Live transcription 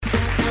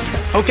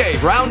Okay,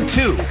 round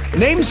two.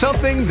 Name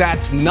something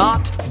that's not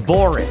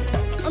boring.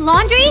 A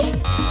laundry?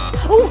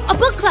 Ooh, a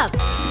book club.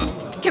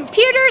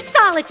 Computer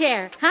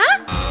solitaire,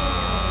 huh?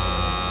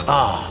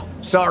 Ah,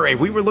 oh, sorry,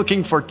 we were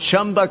looking for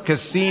Chumba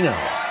Casino.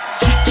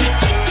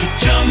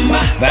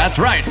 That's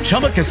right,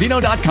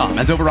 ChumbaCasino.com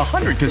has over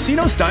 100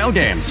 casino-style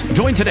games.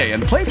 Join today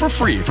and play for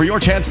free for your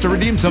chance to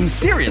redeem some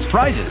serious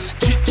prizes.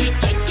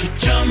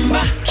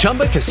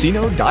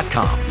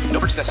 ChumbaCasino.com. No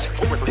purchase necessary.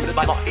 Void where prohibited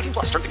by law. 18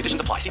 plus. Terms and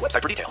conditions apply. See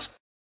website for details.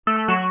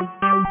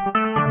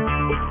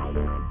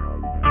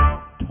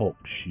 Talk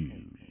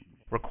shoes.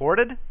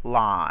 Recorded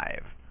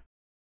live.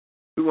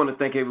 We want to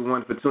thank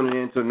everyone for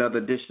tuning in to another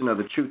edition of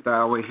the Truth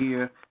Hour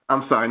here.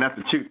 I'm sorry, not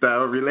the Truth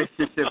Hour,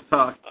 Relationship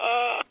Talk.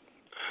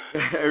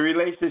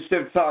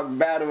 Relationship Talk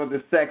Battle of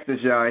the Sexes,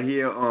 y'all,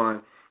 here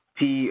on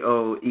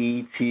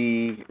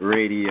P.O.E.T.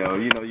 Radio.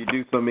 You know, you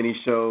do so many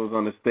shows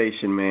on the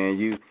station, man.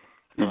 You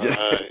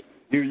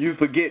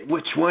forget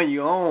which one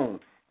you own.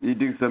 You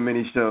do so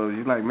many shows.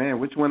 You're like, man,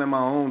 which one am I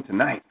on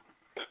tonight?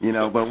 You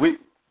know, but we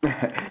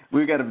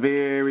got a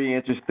very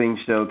interesting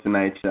show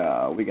tonight,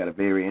 y'all. We got a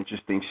very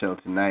interesting show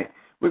tonight.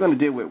 We're going to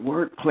deal with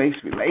workplace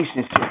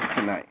relationships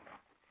tonight.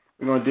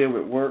 We're going to deal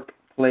with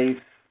workplace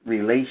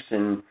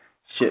relationships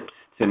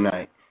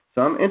tonight.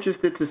 So I'm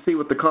interested to see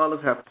what the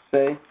callers have to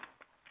say.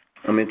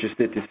 I'm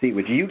interested to see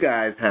what you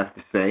guys have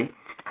to say.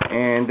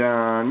 And,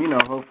 you know,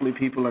 hopefully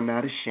people are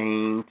not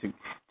ashamed to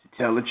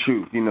tell the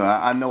truth. You know,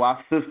 I know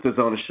our sisters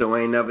on the show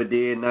ain't never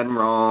did nothing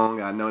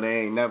wrong. I know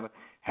they ain't never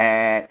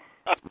had,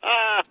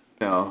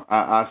 you know,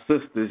 our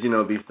sisters, you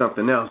know, be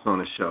something else on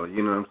the show.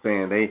 You know what I'm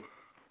saying?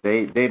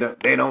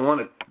 They don't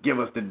want to give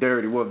us the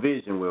dirty.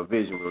 Vision will.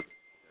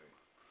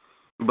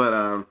 But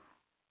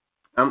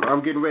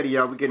I'm getting ready,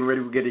 y'all. We're getting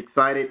ready. We're getting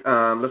excited.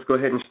 Let's go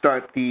ahead and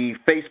start the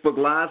Facebook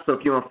Live. So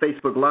if you're on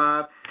Facebook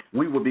Live,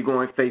 we will be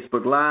going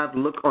Facebook Live.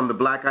 Look on the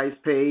Black Ice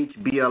page,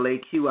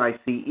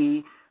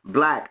 BLAQICE,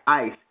 Black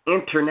Ice,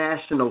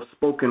 International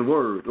Spoken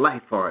Word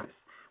Life Artist.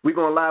 We're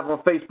going live on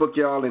Facebook,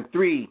 y'all, in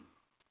 3,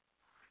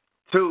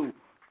 2,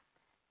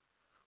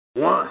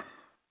 1.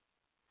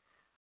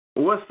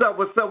 What's up,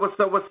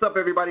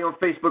 everybody on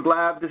Facebook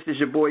Live? This is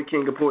your boy,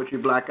 King of Poetry,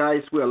 Black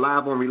Ice. We're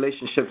live on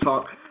Relationship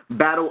Talk,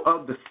 Battle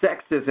of the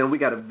Sexes, and we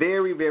got a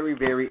very, very,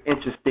 very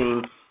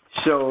interesting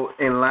show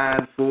in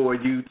line for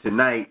you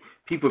tonight.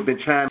 People have been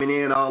chiming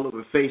in all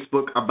over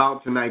Facebook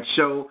about tonight's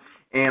show,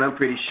 and I'm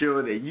pretty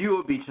sure that you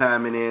will be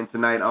chiming in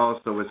tonight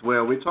also as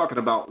well. We're talking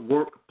about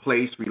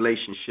workplace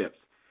relationships.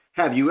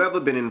 Have you ever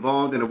been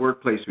involved in a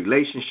workplace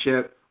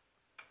relationship?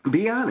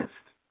 Be honest.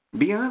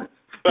 Be honest.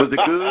 Was it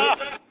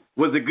good?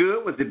 Was it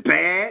good? Was it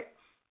bad?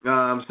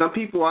 Some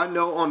people I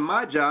know on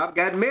my job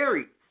got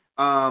married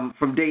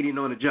from dating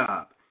on a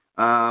job.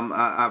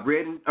 I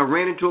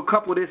ran into a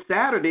couple this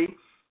Saturday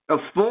of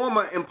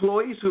former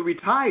employees who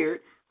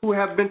retired who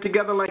have been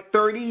together like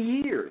 30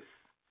 years.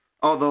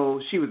 Although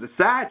she was a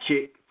side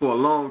chick for a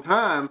long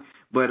time,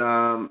 but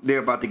they're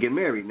about to get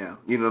married now.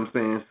 You know what I'm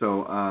saying?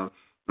 So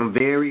I'm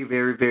very,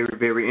 very, very,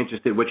 very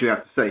interested in what you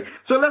have to say.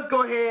 So let's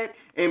go ahead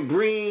and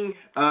bring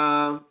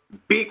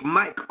Big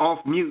Mike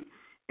off mute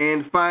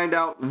and find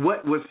out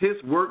what was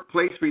his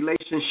workplace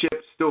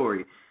relationship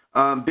story.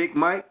 Big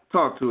Mike,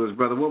 talk to us,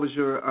 brother. What was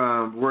your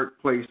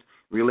workplace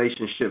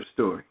relationship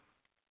story?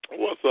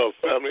 What's up,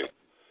 family?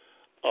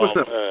 What's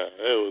up? Man,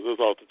 it was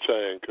off the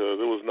chain because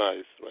it was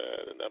nice,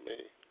 man. And I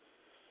mean,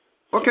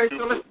 okay,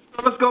 so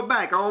let's go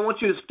back. I don't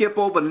want you to skip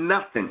over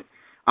nothing.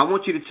 I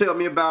want you to tell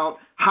me about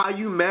how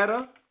you met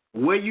her,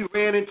 where you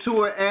ran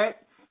into her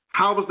at,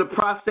 how was the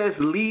process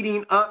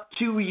leading up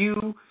to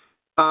you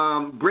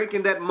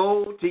breaking that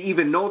mold to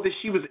even know that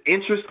she was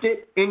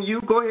interested in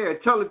you. Go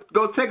ahead.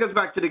 Go take us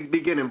back to the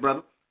beginning,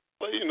 brother.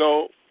 Well, you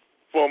know,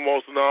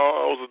 foremost and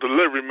all, I was a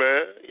delivery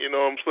man, you know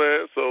what I'm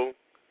saying? So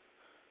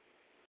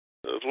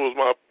this was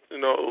my, you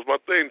know, it was my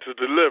thing to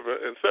deliver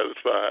and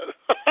satisfy.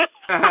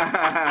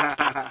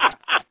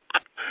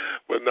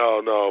 But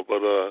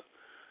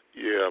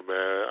yeah,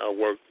 man, I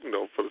worked, you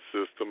know, for the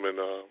system and,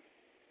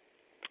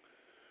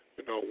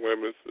 you know,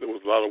 there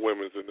was a lot of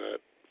women's in that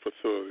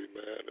facility,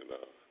 man, and,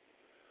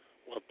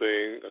 one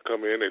thing, I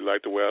come in, they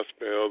like the way I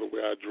smell, the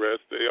way I dress.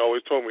 They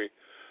always told me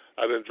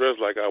I didn't dress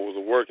like I was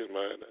a working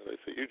man. And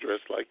they said, you dress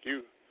like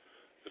you.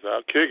 It's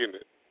out kicking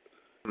it.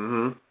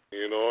 Mm-hmm.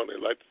 You know, and they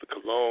liked the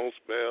cologne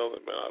smell.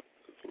 And, man,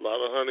 a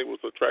lot of honey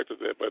was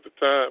attracted to that. But at the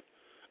time,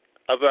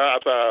 after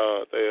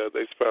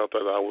they found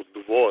that I was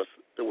divorced,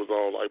 it was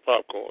all like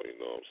popcorn, you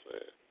know what I'm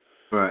saying?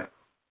 Right.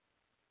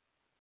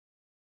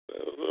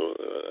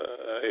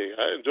 Hey,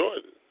 I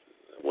enjoyed it.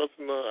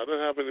 I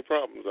didn't have any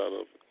problems out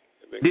of it.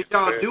 Did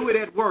y'all do it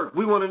at work?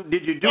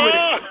 Did you do it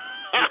at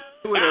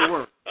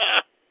work?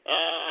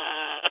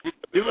 Did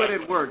you do it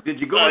at work? Did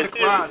you go in the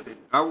closet?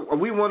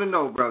 We want to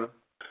know, brother.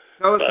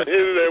 Tell us. I hit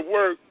it at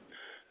work.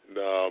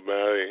 No, man,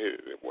 I didn't hit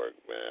it at work,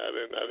 man.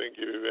 I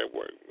didn't get it at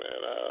work, man.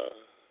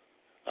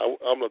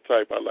 I'm the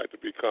type I like to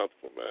be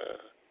comfortable, man.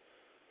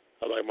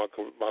 I like my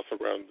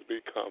surroundings to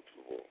be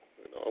comfortable.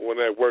 You know, I went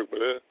at work, but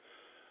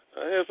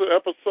I had some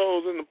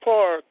episodes in the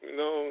park, you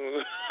know.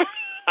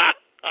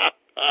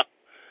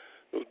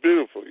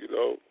 beautiful, you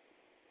know.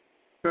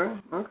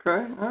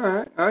 Okay, all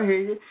right, I hear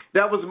you.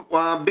 That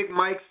was Big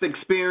Mike's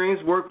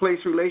experience, workplace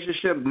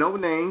relationship. No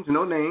names.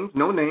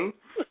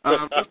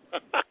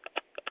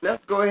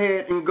 Let's go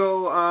ahead and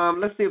go.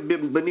 Let's see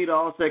if Benita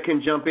also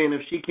can jump in.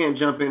 If she can't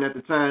jump in at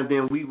the time,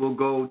 then we will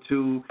go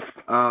to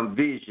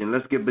Vision.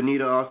 Let's give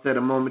Benita also a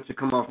moment to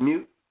come off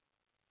mute.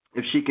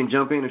 If she can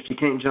jump in, if she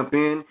can't jump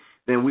in,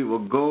 then we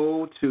will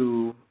go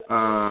to.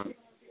 I'm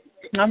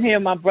here,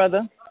 my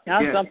brother.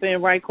 I'll jump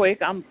in right quick.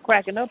 I'm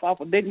cracking up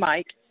off of Big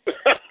Mike.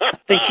 I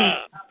think he's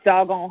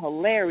doggone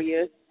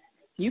hilarious.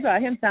 You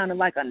got him sounding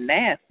like a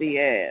nasty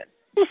ass.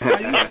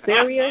 Are you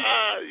serious?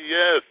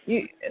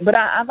 Yes. But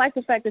I like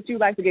the fact that you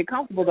like to get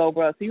comfortable, though,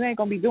 bro. So you ain't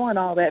going to be doing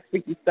all that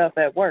freaky stuff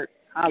at work.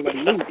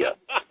 Hallelujah.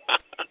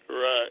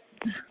 Right.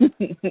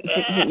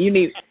 you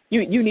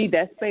need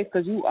that space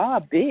because you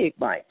are big,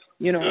 Mike.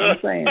 You know what I'm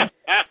saying?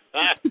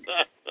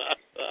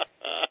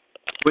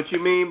 What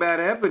you mean by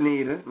that,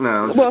 Benita?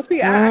 No. Well,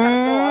 see, I gotta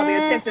throw all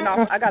the attention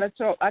off.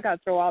 I gotta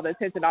throw all the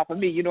attention off of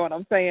me. You know what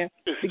I'm saying?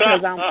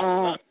 Because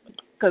I'm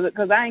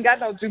because I ain't got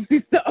no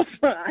juicy stuff.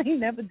 I ain't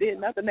never did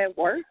nothing at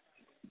work.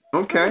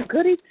 Okay. I'm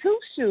goody two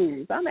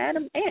shoes. I'm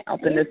Adam Ant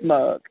up in this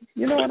mug.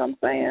 You know what I'm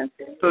saying?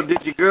 So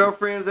did your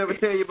girlfriends ever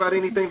tell you about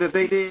anything that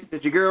they did?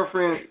 Did your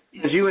girlfriend?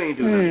 Because you ain't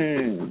doing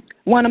nothing.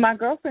 One of my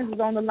girlfriends is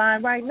on the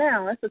line right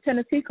now. That's a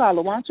Tennessee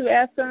caller. Why don't you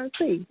ask her and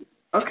see?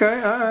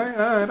 Okay. All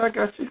right. I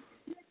got you.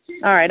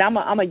 All right, I'm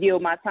gonna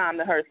yield my time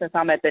to her since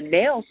I'm at the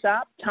nail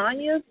shop,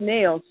 Tanya's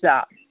Nail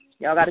Shop.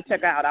 Y'all got to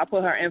check her out. I'll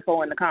put her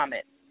info in the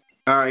comments.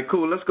 All right,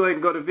 cool. Let's go ahead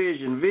and go to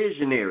Vision.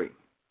 Visionary.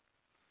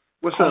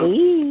 What's up?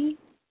 Hey.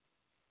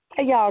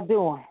 How y'all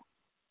doing?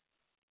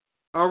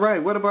 All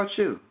right. What about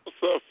you? What's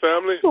up,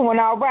 family? Doing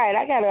all right.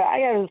 I got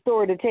a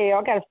story to tell.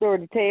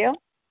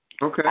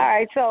 Okay. All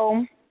right,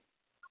 so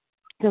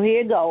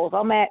here it goes.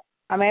 I'm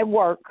at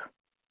work.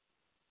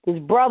 His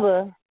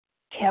brother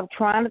kept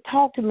trying to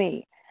talk to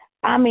me.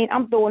 I mean,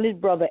 I'm throwing this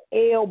brother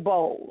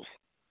elbows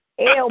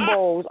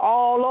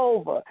all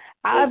over.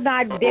 I'm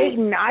not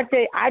dating. I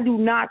say I do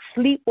not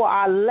sleep where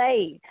I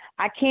lay.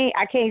 I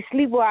can't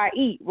sleep where I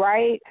eat,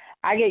 right?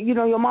 I get,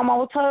 your mama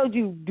always told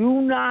you,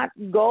 do not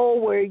go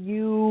where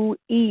you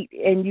eat,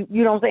 and you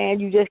know what I'm saying?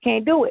 You just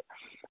can't do it.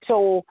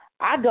 So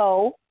I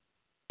go,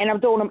 and I'm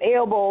throwing them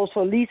elbows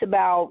for at least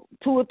about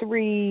 2 or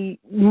 3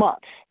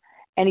 months.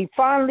 And he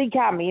finally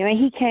got me. I mean,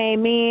 he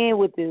came in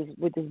with his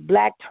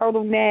black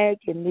turtleneck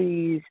and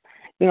these,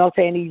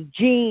 these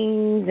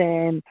jeans,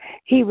 and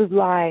he was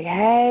like,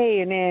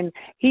 hey, and then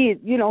he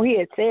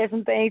had said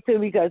some things to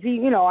me because I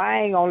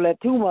ain't gonna let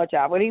too much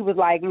out, but he was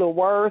like a little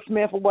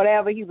wordsmith or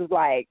whatever. He was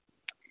like,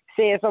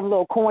 said some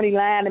little corny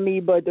line to me,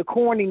 but the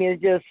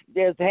corniness just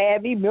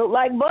had me melt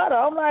like butter.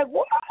 I'm like,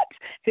 what?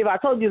 See, if I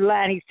told you the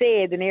line he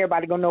said, then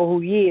everybody gonna know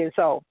who he is.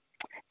 So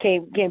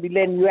can't be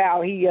letting you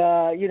out. He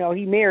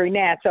he married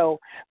now. So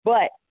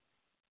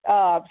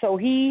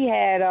he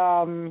had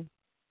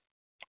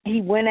he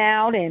went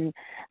out and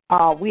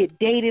we had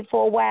dated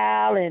for a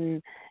while,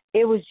 and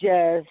it was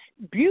just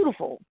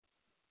beautiful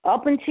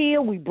up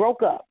until we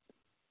broke up.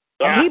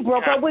 And he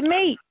broke up with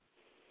me.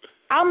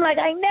 I'm like,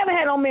 I ain't never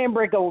had no man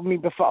break up with me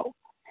before.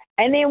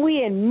 And then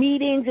we in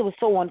meetings. It was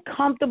so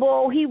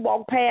uncomfortable. He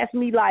walked past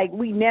me like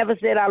we never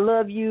said I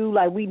love you,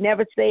 like we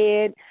never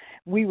said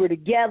we were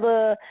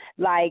together,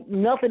 like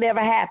nothing ever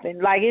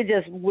happened. Like it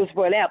just was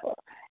forever.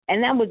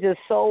 And that was just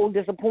so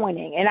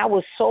disappointing. And I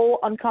was so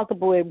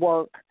uncomfortable at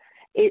work.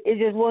 It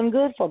just wasn't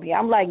good for me.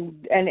 I'm like,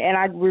 and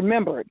I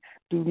remembered,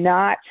 do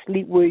not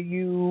sleep where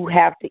you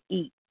have to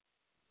eat.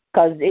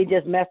 Because it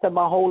just messed up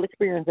my whole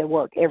experience at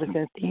work ever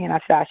since then. I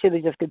said I should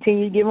have just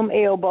continued to give him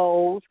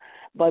elbows,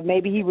 but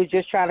maybe he was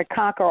just trying to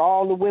conquer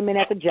all the women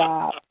at the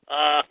job.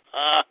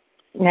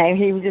 And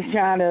he was just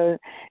trying to,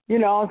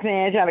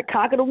 trying to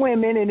conquer the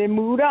women and then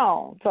moved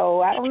on.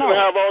 So I don't know. You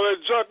have all that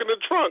junk in the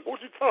trunk.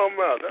 What you talking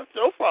about? That's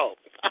your fault.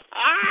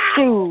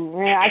 Shoot,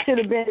 man, I should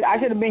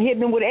have been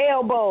hitting him with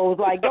elbows.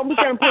 Like, don't be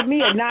trying to put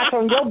me a notch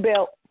on your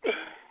belt.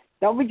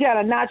 Don't be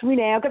trying to notch me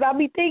down, because I'll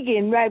be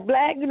thinking, like,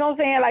 Black, you know what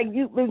I'm saying?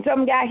 Like, when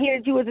some guy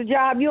hits you at the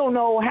job, you don't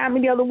know how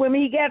many other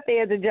women he got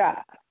there at the job.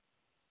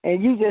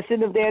 And you just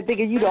sitting up there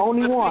thinking you the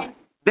only one.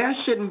 That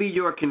shouldn't be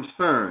your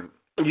concern.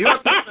 Your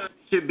concern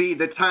should be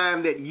the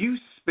time that you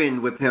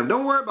spend with him.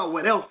 Don't worry about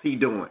what else he's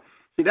doing.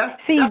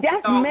 That's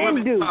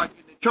men do.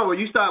 Trouble.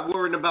 You start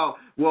worrying about,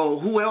 well,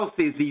 who else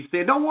is he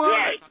saying? Don't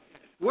worry.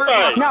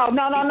 Right. No.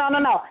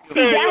 See,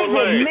 that's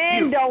what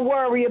men don't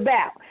worry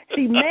about.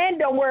 See, men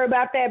don't worry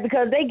about that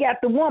because they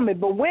got the woman,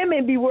 but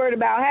women be worried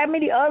about how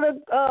many other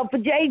for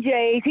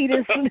JJs he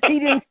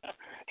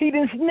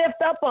done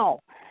sniffed up on.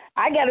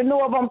 I got to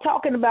know if I'm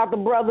talking about the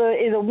brother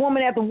is a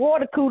woman at the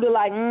water cooler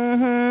like,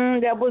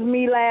 that was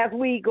me last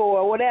week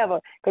or whatever,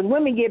 because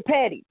women get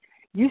petty.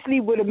 You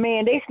sleep with a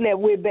man they slept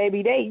with,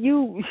 baby,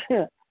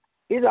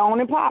 it's on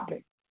and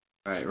popping.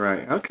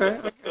 Right. Okay.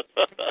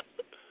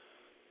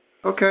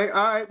 Okay,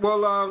 all right.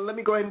 Well, let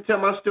me go ahead and tell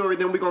my story.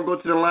 Then we're going to go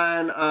to the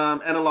line.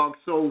 Analog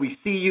Soul, we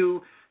see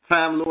you.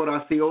 Time Lord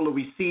Osceola,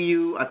 we see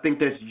you. I think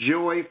that's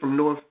Joy from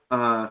North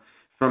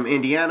from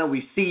Indiana.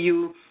 We see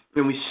you.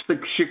 And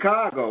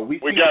Chicago. We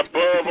got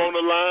Bub on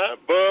the line.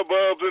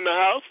 Bub's in the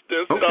house.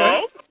 There's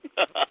okay.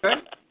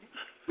 Okay.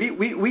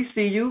 We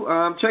see you.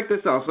 Check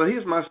this out. So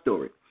here's my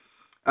story.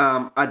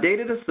 I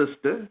dated a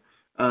sister.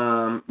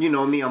 You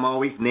know me, I'm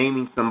always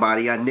naming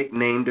somebody. I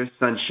nicknamed her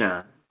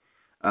Sunshine.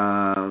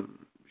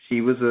 She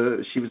was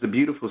a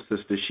beautiful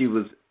sister. She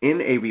was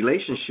in a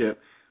relationship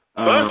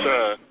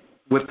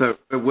with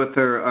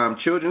her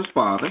children's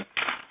father,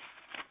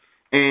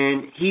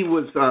 and he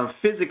was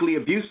physically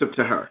abusive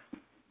to her.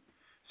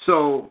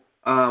 So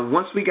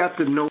once we got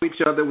to know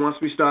each other, once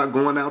we started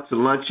going out to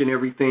lunch and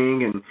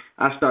everything, and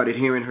I started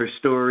hearing her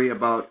story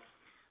about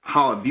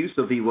how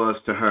abusive he was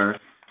to her,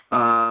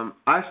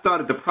 I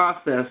started the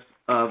process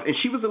of, and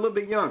she was a little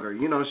bit younger.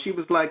 You know, she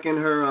was like in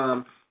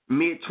her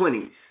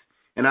mid-20s,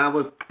 and I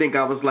was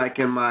like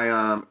in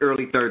my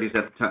early 30s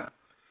at the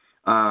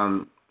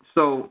time.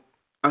 So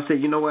I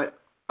said, you know what?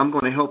 I'm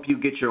going to help you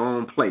get your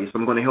own place.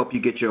 I'm going to help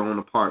you get your own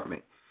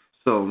apartment.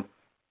 So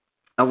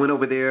I went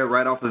over there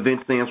right off of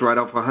Vincennes, right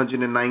off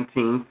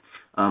 119th.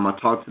 I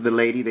talked to the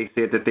lady. They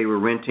said that they were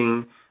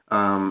renting.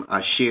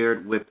 I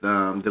shared with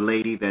the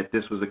lady that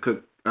this was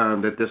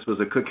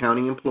a Cook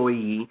County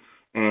employee,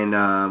 and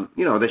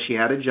you know, that she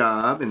had a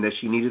job and that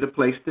she needed a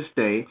place to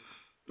stay.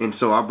 And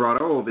so I brought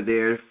her over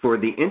there for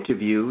the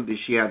interview.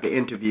 She had the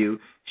interview.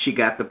 She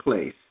got the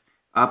place.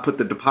 I put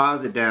the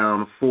deposit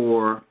down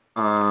for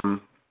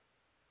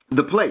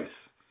the place.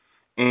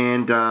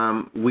 And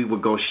we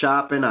would go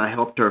shopping. I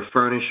helped her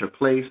furnish her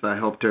place. I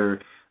helped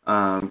her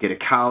get a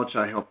couch.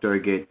 I helped her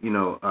get, you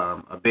know,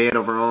 a bed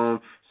of her own.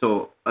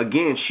 So,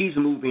 again, she's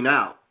moving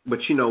out. But,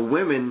 you know,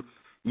 women,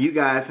 you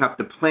guys have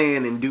to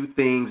plan and do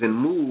things and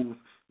move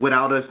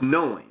without us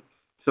knowing.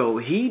 So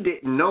he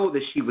didn't know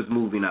that she was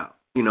moving out.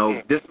 You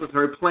know, this was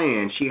her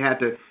plan. She had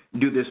to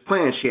do this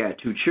plan. She had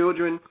 2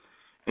 children.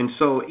 And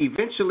so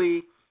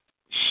eventually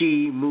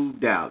she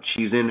moved out.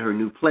 She's in her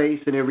new place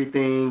and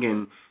everything.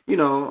 And, you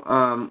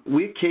know,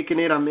 we're kicking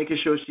it. I'm making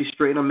sure she's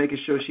straight. I'm making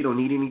sure she don't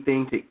need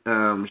anything.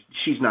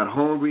 She's not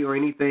hungry or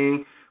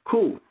anything.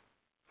 Cool.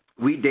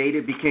 We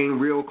dated, became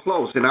real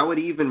close. And I would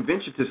even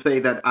venture to say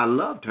that I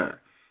loved her.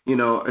 You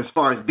know, as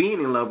far as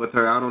being in love with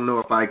her, I don't know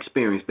if I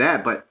experienced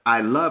that, but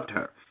I loved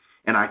her.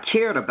 And I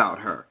cared about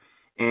her.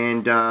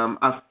 And,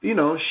 you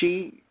know,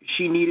 she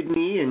needed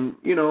me. And,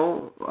 you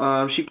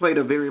know, she played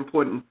a very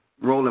important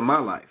role in my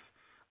life.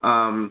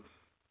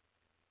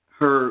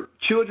 Her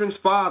children's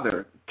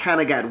father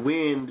kind of got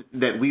wind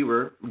that we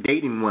were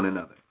dating one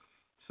another.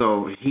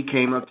 So he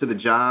came up to the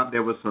job.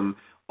 There was some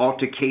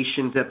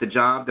altercations at the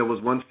job. There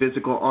was one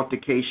physical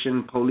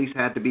altercation. Police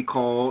had to be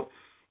called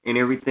and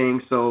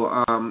everything. So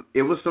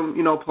it was some,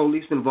 you know,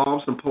 police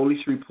involved, some police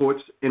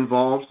reports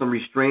involved, some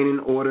restraining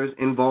orders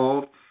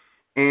involved.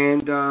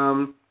 And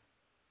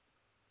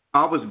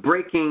I was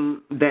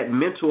breaking that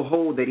mental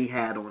hold that he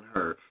had on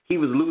her. He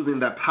was losing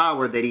that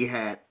power that he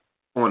had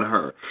on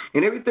her.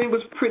 And everything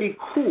was pretty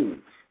cool.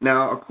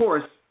 Now, of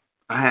course,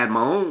 I had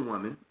my own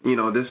woman. You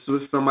know, this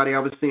was somebody I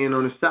was seeing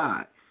on the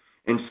side.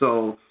 And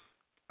so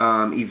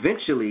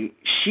eventually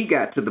she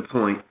got to the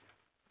point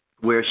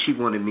where she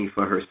wanted me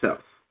for herself,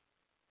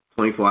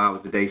 24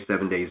 hours a day,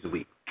 7 days a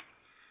week.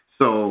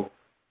 So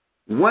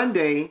one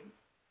day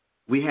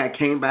we had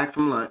came back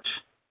from lunch,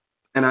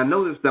 and I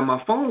noticed that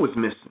my phone was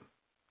missing.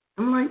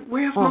 I'm like,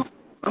 where's my phone?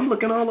 I'm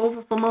looking all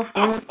over for my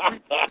phone.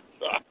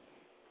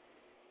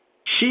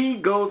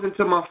 She goes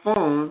into my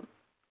phone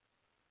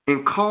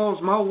and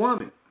calls my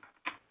woman.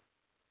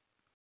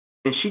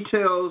 And she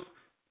tells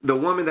the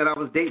woman that I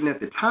was dating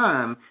at the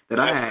time that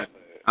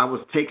I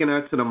was taking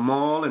her to the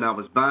mall and I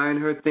was buying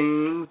her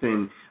things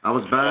and I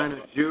was buying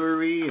her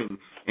jewelry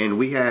and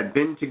we had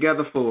been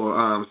together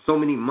for so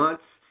many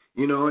months,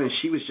 you know, and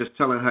she was just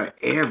telling her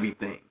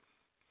everything.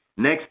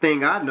 Next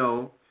thing I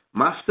know,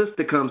 my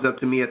sister comes up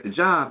to me at the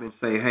job and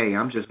say, hey,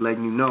 I'm just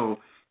letting you know,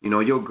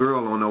 your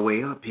girl on her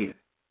way up here.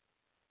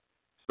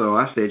 So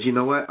I said, you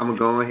know what, I'm going to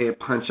go ahead and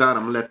punch out.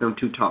 I'm going to let them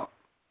 2 talk.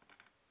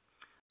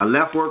 I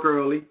left work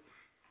early.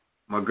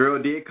 My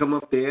girl did come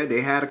up there.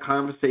 They had a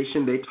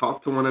conversation. They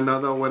talked to one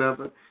another or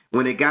whatever.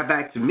 When they got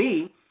back to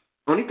me,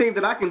 only thing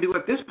that I can do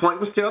at this point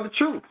was tell the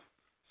truth.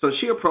 So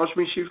she approached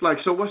me. She was like,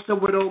 so what's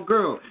up with old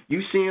girl?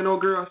 You seeing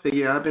old girl? I said,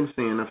 yeah, I've been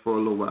seeing her for a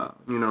little while.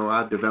 You know,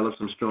 I developed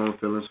some strong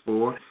feelings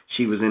for her.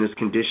 She was in this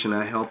condition.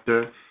 I helped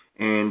her.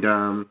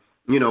 And,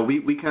 you know,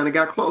 we kind of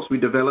got close. We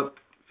developed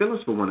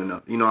feelings for one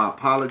another. You know, I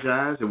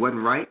apologized. It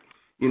wasn't right,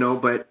 you know,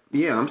 but,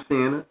 yeah, I'm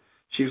seeing her.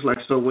 She was like,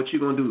 so what you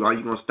going to do? Are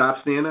you going to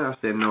stop seeing her? I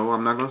said, no,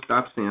 I'm not going to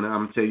stop seeing her.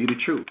 I'm going to tell you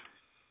the truth.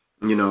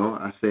 You know,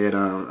 I said,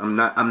 I'm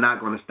not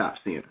going to stop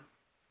seeing her.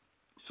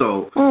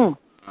 So,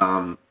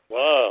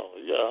 wow,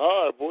 yeah,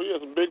 hard, boy. You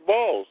have some big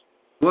balls.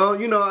 Well,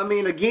 you know, I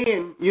mean,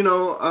 again, you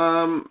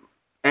know,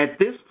 at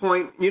this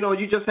point, you know,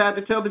 you just had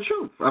to tell the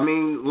truth. I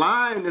mean,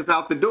 lying is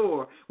out the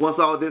door once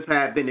all this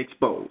had been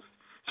exposed.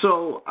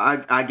 So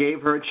I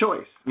gave her a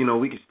choice. You know,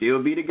 we could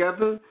still be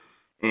together,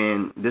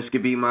 and this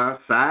could be my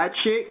side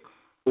chick,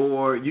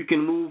 or you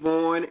can move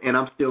on, and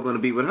I'm still going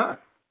to be with her,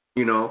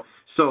 you know.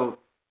 So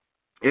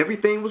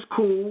everything was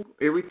cool.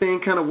 Everything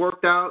kind of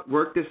worked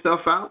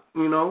itself out.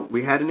 You know,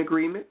 we had an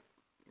agreement.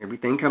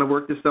 Everything kind of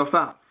worked itself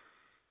out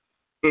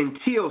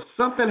until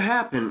something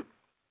happened,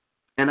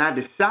 and I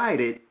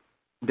decided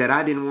that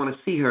I didn't want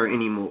to see her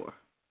anymore,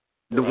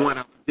 the one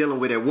I was dealing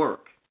with at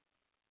work.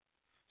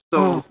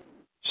 So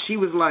she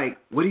was like,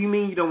 what do you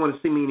mean you don't want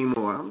to see me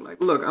anymore? I'm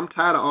like, look, I'm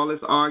tired of all this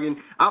arguing.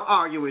 I'm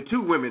arguing with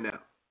 2 women now.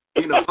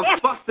 You know, I'm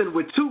fussing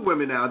with 2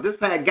 women now. This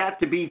had got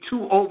to be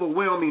too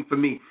overwhelming for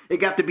me.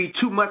 It got to be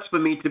too much for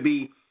me to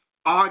be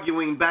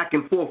arguing back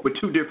and forth with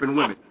 2 different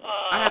women.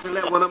 I had to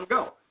let one of them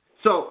go.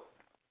 So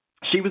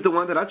she was the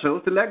one that I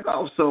chose to let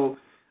go. So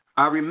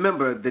I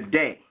remember the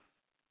day.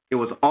 It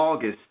was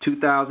August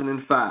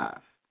 2005,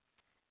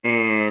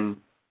 and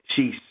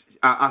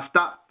I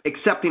stopped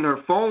accepting her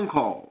phone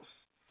calls,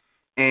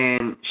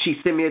 and she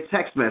sent me a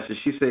text message.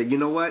 She said, you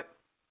know what?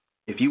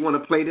 If you want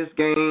to play this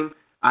game,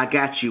 I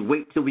got you.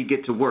 Wait till we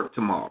get to work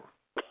tomorrow.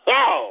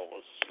 Oh,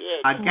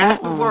 shit. I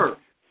got to work,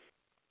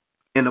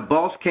 and the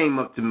boss came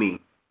up to me,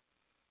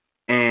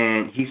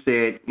 and he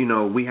said, you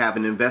know, we have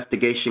an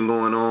investigation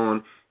going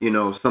on. You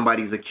know,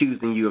 somebody's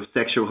accusing you of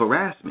sexual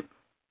harassment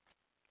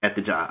at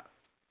the job.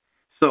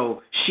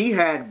 So she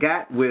had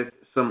got with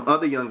some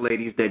other young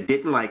ladies that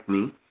didn't like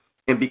me,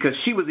 and because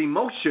she was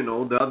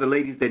emotional, the other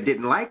ladies that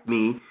didn't like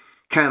me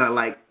kind of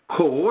like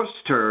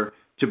coerced her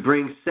to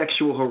bring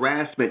sexual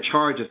harassment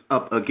charges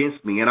up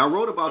against me. And I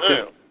wrote about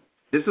this.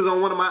 This is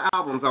on one of my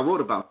albums. I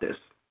wrote about this.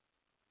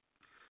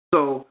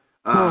 So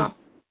my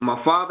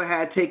father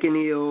had taken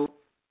ill.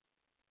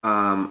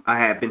 I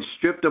had been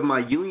stripped of my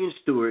union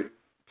steward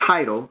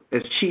title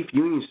as chief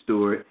union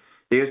steward.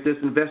 There's this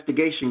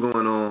investigation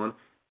going on.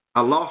 I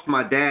lost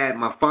my dad.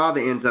 My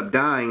father ends up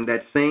dying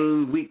that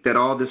same week that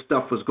all this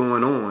stuff was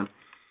going on.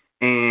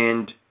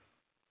 And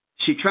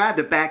she tried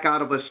to back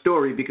out of her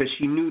story because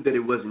she knew that it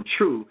wasn't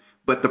true,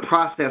 but the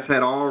process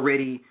had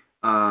already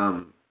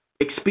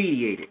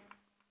expedited.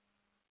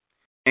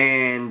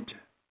 And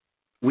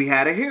we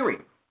had a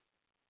hearing.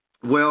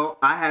 Well,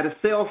 I had a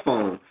cell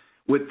phone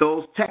with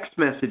those text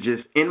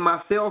messages in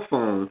my cell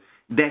phone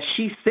that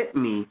she sent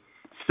me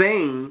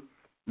saying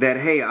that,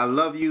 hey, I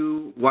love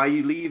you. Why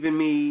you leaving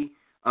me?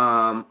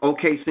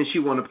 Okay, since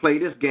you want to play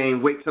this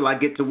game, wait till I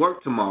get to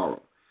work tomorrow.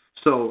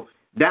 So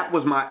that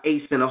was my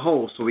ace in the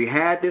hole. So we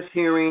had this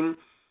hearing.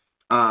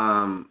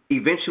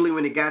 Eventually,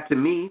 when it got to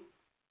me,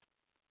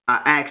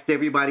 I asked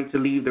everybody to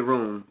leave the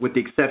room with the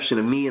exception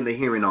of me and the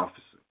hearing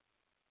officer.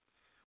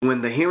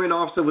 When the hearing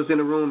officer was in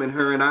the room and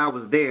her and I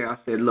was there, I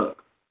said,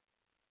 look,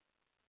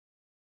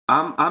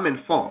 I'm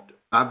in fault.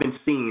 I've been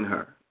seeing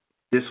her.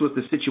 This was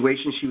the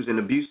situation. She was in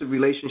an abusive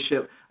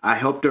relationship. I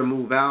helped her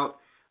move out.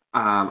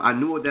 I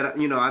know that I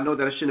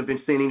shouldn't have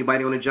been seeing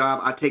anybody on the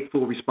job. I take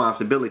full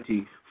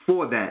responsibility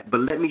for that.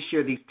 But let me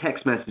share these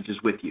text messages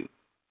with you.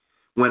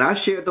 When I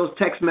shared those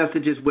text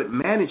messages with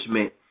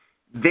management,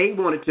 they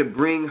wanted to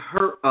bring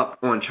her up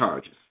on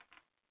charges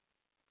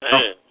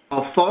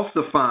of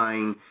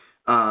falsifying,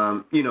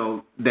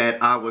 that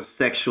I was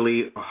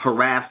sexually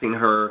harassing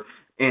her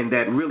and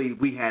that really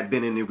we had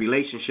been in a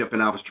relationship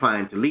and I was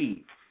trying to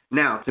leave.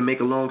 Now, to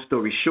make a long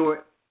story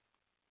short,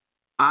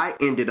 I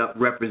ended up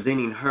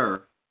representing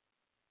her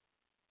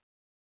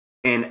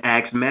and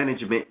asked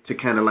management to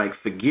kind of like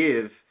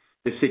forgive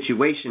the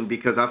situation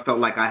because I felt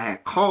like I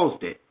had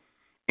caused it.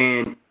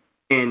 And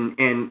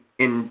in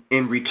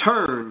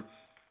return,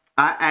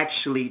 I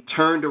actually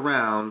turned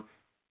around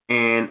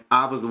and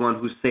I was the one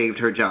who saved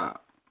her job.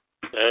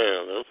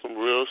 Damn, that's some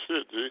real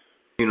shit, G.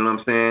 You know what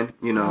I'm saying?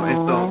 You know,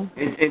 and so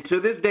and to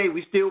this day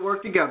we still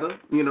work together.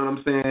 You know what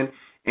I'm saying?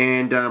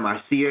 And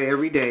I see her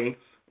every day.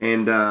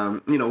 And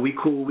we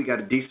cool. We got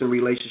a decent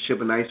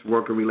relationship, a nice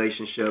working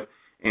relationship.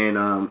 And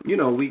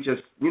we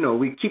just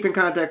we keep in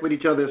contact with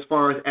each other as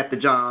far as at the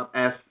job,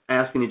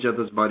 asking each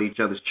other about each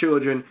other's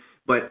children.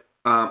 But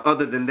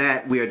other than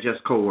that, we are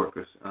just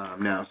coworkers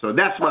now. So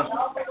that's my.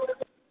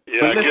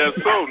 Yeah, I guess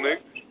so,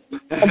 Nick.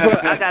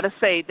 But I gotta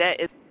say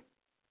that is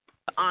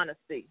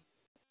honesty.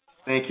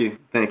 Thank you.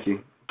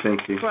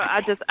 Bro,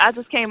 I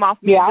just came off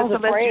just to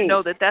let you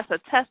know that that's a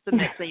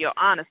testament to your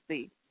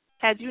honesty.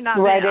 Had you not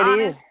been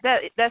honest,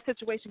 that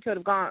situation could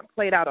have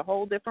played out a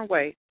whole different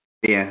way.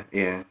 Yeah.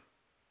 Yeah,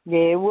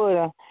 it would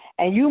have.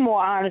 And you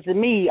more honest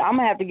than me. I'm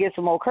going to have to get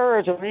some more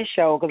courage on this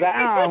show because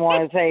I don't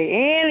want to say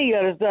any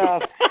of the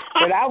stuff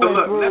that I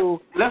went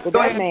through with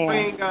that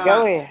man.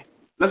 Go ahead.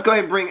 Let's go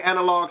ahead and bring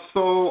Analog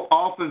Soul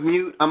off of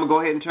mute. I'm going to go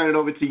ahead and turn it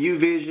over to you,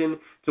 Vision,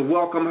 to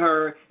welcome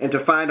her and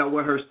to find out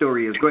what her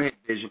story is. Go ahead,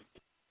 Vision.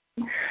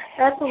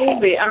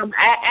 Absolutely. I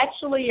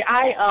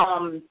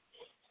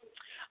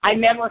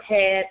never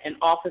had an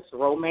office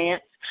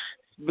romance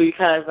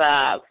because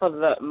for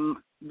the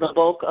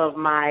bulk of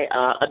my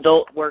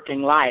adult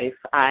working life,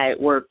 I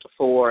worked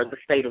for the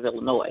state of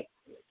Illinois.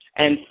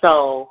 And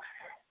so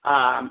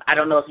I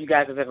don't know if you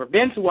guys have ever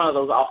been to one of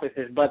those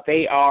offices, but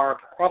they are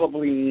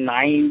probably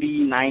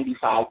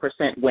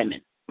 95%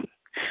 women.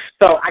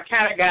 So I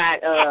kind of got,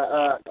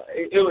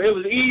 it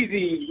was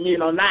easy,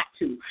 not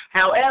to.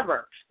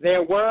 However,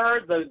 there were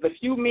the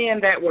few men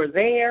that were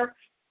there,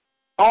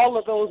 all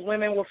of those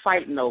women were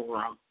fighting over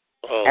them.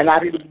 And I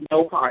didn't do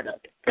no part of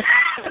it.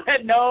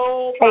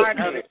 No part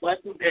of it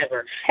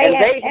whatsoever. And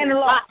they had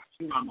lots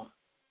of mama.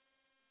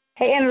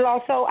 Hey, in-law,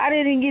 so I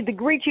didn't even get to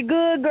greet you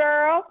good,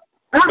 girl.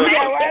 You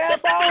got right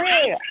up on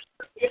here.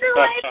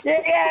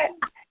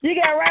 You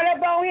got right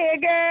up on here,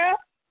 girl.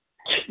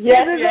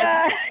 Yes,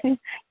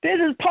 this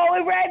is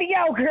P.O.E.T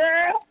Radio,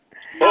 girl.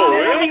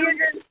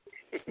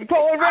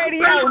 P.O.E.T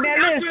Radio. Now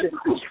listen.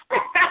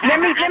 Let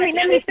me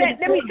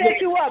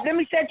set you up. Let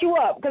me set you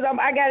up because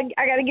I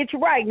gotta get you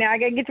right now. I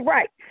gotta get you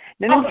right.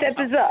 Now let me set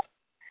this up.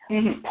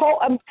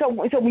 Mm-hmm. So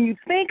when you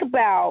think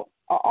about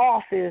an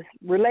office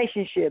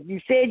relationship, you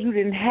said you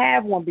didn't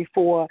have one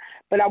before,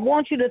 but I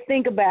want you to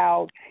think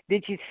about,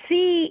 did you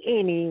see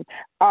any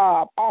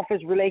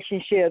office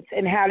relationships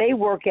and how they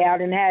work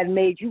out and how it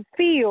made you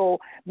feel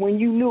when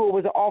you knew it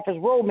was an office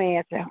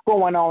romance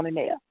going on in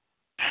there?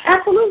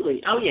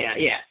 Absolutely. Oh,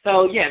 yeah.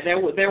 So,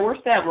 there were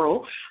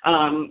several,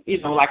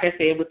 like I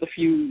said, with a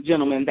few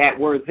gentlemen that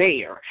were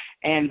there.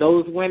 And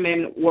those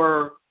women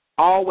were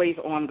always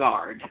on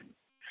guard.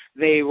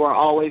 They were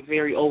always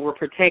very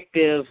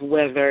overprotective,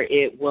 whether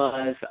it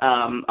was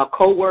a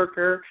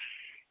coworker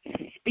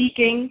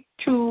speaking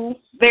to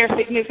their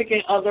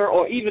significant other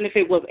or even if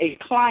it was a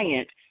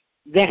client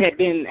that had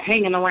been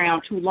hanging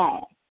around too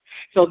long.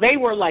 So they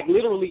were like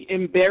literally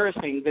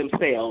embarrassing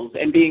themselves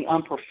and being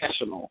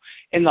unprofessional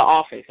in the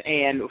office.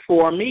 And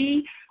for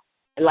me,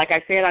 like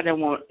I said, I didn't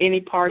want any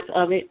parts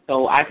of it,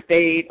 so I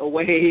stayed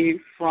away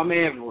from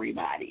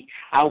everybody.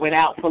 I went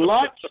out for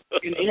lunch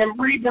in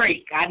every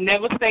break. I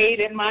never stayed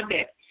in my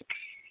desk.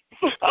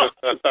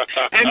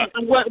 And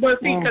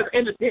because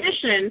in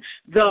addition,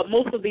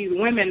 most of these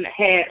women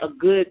had a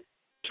good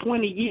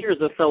 20 years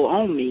or so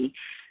on me,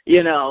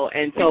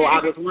 and so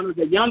I was one of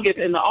the youngest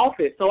in the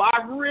office, so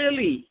I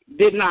really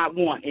did not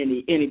want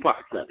any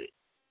parts of it.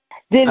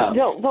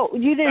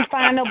 You didn't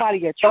find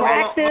nobody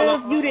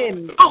attractive? You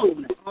didn't?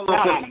 Hold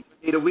on,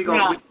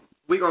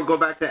 we're going to go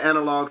back to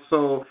Analog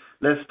Soul.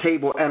 Let's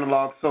table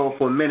Analog Soul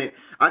for a minute.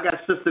 I got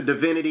Sister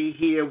Divinity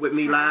here with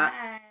me live.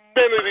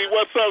 Divinity,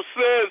 what's up,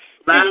 sis?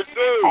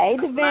 Hey,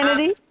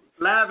 Divinity.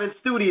 Live in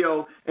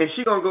studio, and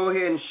she's going to go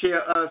ahead and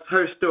share us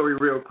her story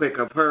real quick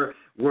of her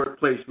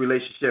workplace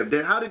relationship.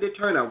 How did it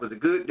turn out? Was it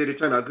good? Did it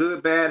turn out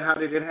good, bad? How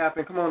did it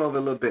happen? Come on over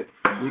a little bit.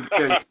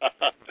 Bad.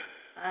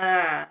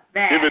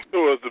 Give it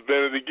to us,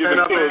 Divinity. Give it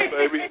to us,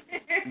 baby.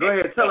 Go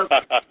ahead. Tell us.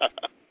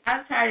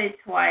 I've tried it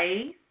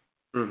twice,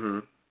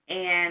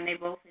 and they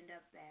both end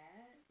up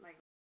bad.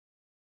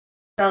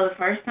 So the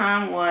first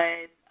time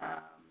was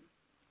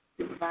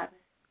supervisor.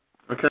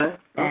 Okay.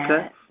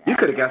 You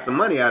could have got some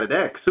money out of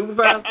that.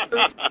 Supervisor?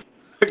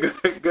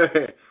 Go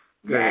ahead.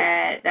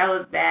 That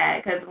was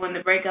bad because when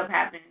the breakup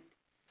happened,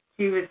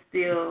 she was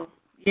still,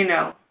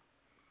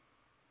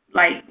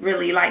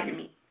 really liking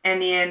me. And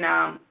then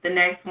the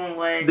next one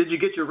was... Did you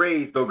get your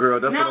raise, though, girl?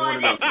 That's what I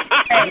want to know.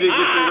 You didn't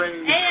get your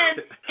raise?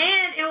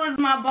 And it was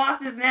my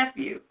boss's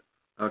nephew.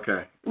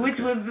 Okay. Which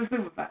was the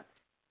supervisor.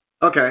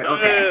 Okay. It was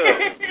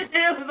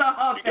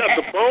all bad. You got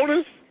the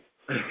bonus?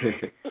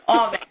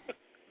 All bad.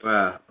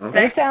 Wow. Okay.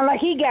 They sound like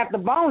he got the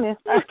bonus.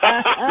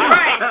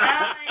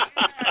 Right.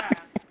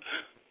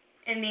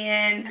 And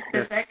then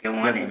the second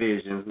one is...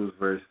 Vision,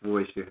 whose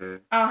voice you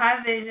heard. Oh,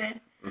 hi, Vision.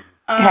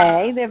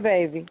 Hey there,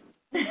 baby.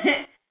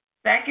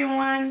 Second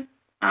one,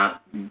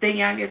 the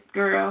youngest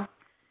girl,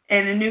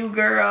 and the new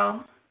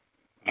girl,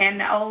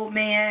 and the old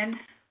man,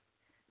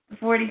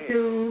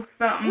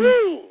 42-something.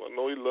 Woo! I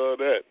know he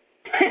loved that.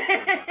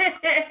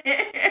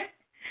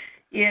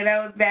 Yeah,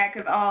 that was bad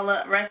because all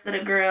the rest of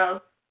the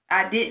girls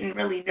I didn't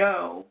really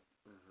know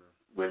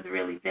was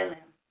really feeling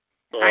him.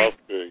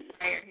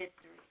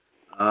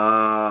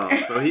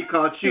 So he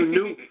caught you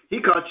new.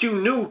 He caught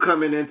you new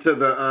coming into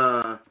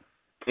the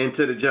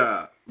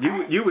job.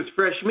 You was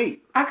fresh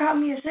meat. I caught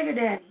me a sugar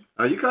daddy.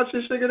 Oh, you caught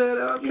your sugar daddy?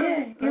 Okay.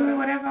 Yeah, give me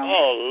whatever.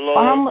 Oh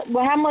Lord.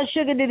 Well, how much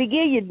sugar did he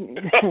give you,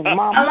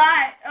 Mama? A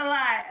lot.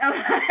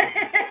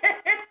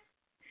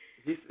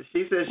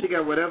 She said she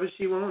got whatever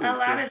she wanted. A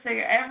lot of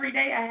sugar. Every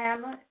day I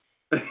had lunch.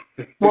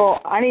 Well,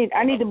 I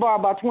need to borrow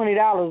about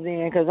 $20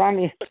 then, because I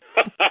need.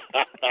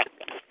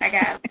 I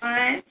got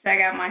lunch. I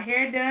got my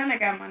hair done. I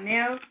got my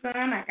nails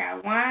done. I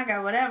got wine. I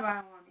got whatever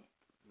I wanted.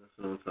 That's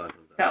what I'm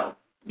talking about. So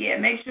yeah,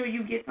 make sure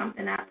you get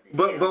something out of it.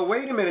 But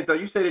wait a minute though.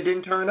 You said it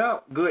didn't turn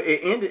out good.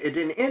 It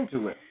didn't end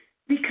to it.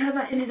 Because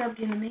I ended up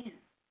getting a man.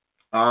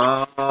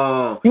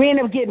 Oh. You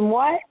ended up getting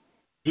what?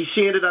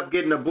 She ended up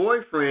getting a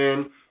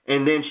boyfriend,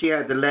 and then she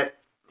had to let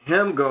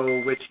him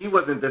go, which he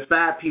wasn't the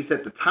side piece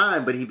at the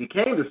time, but he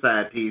became the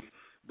side piece.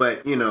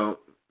 But,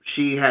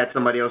 she had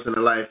somebody else in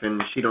her life,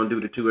 and she don't do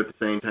the two at the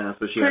same time,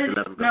 so she had to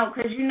let him go. No,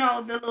 because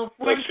the little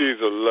 40... She's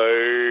a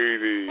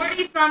lady.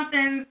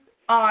 40-somethings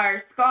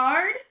are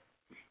scarred,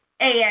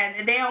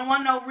 and they don't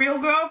want no real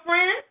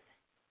girlfriend.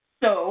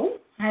 So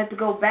I had to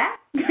go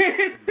back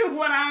to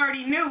what I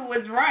already knew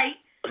was right.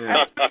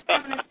 Yeah. I was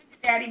having a sugar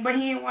daddy, but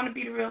he didn't want to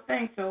be the real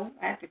thing, so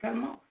I had to cut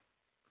him off.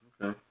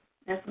 Okay.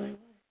 That's what it was.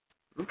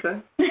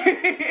 Okay.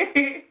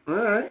 All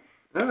right.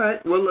 All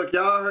right. Well, look,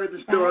 y'all heard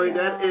the story.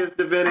 That is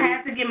Divinity. I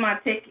have to get my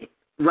ticket.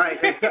 Right.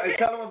 And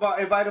tell them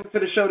invite them to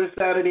the show this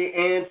Saturday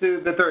and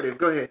to the 30th.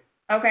 Go ahead.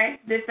 Okay.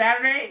 This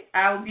Saturday,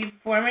 I will be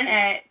performing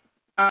at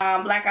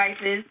Black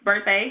Ice's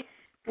birthday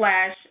 /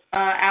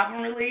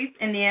 album release.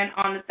 And then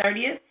on the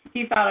 30th,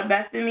 he saw the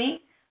best of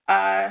me.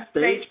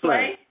 Stage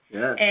play.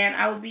 Yes. And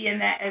I will be in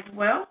that as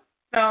well.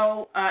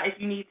 So if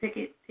you need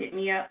tickets, hit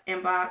me up,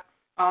 inbox,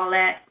 all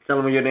that.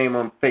 Tell them your name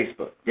on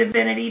Facebook.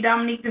 Divinity,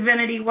 Dominique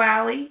Divinity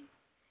Wiley.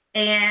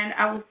 And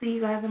I will see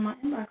you guys in my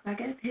inbox. I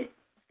guess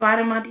slide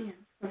in my DMs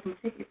for some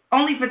tickets.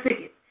 Only for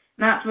tickets,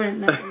 not for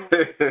nothing else.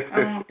 I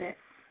don't want that.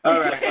 All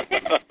right.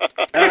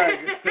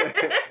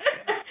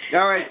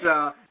 All right,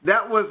 y'all.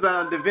 That was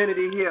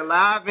Divinity here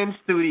live in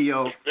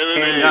studio.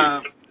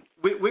 And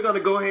we're going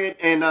to go ahead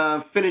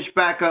and finish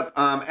back up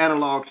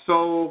Analog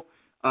Soul.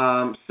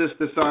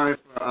 Sister, sorry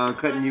for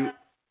cutting you.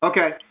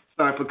 Okay,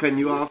 sorry for cutting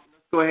you off.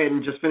 Let's go ahead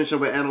and just finish up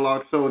with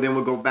Analog Soul, then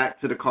we'll go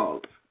back to the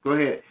calls. Go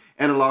ahead.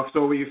 Analog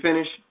Soul, were you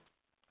finished?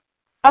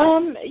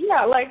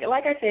 Yeah, like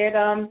I said,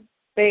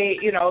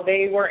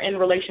 they were in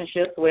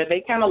relationships where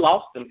they kind of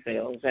lost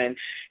themselves, and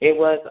it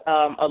was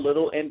a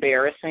little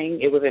embarrassing.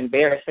 It was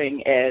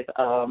embarrassing as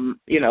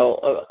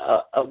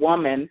a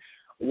woman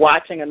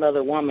watching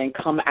another woman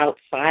come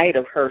outside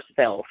of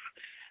herself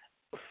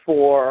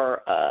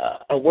for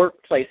a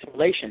workplace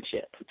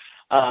relationship.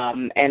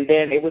 And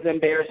then it was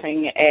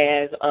embarrassing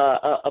as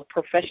a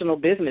professional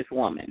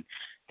businesswoman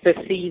to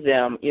see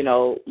them,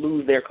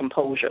 lose their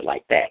composure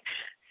like that.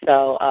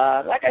 So,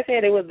 like I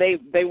said,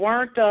 they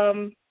weren't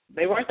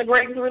the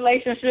greatest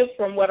relationships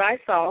from what I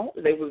saw.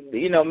 They was,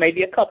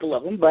 maybe a couple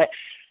of them, but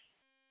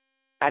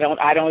I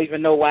don't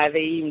even know why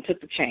they even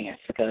took the chance,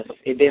 because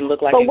it didn't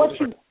look like.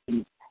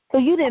 So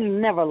you didn't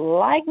never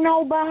like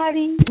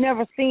nobody?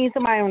 Never seen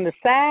somebody on the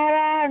side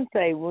eye and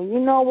say, well,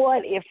 you know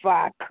what? If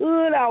I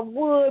could, I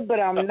would, but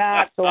I'm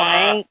not, so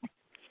I ain't.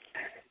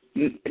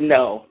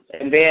 No.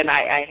 And then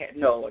I had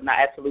no,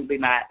 absolutely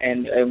not.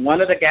 And one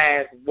of the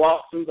guys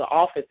walked through the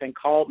office and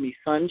called me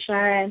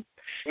Sunshine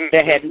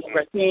that had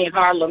never seen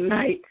Harlem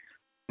Nights.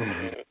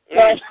 I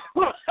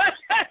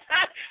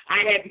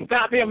had to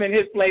stop him in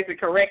his place and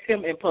correct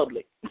him in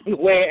public.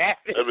 Where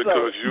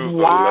because you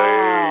was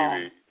wow. a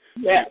lady.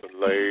 Yeah. She's a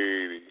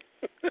lady.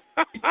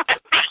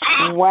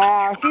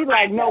 Wow. She's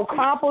like, no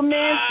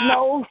compliments,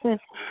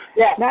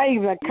 not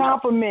even a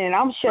compliment.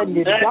 I'm shutting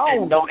it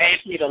down. Don't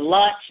ask me to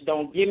lunch.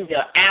 Don't give me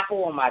an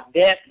apple on my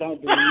desk. Don't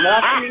do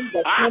nothing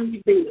but send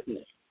me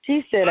business.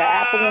 She said an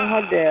apple on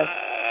her desk.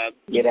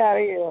 Get out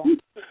of here.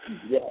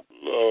 Yeah.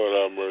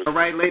 Lord have mercy. All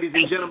right, ladies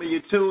and gentlemen,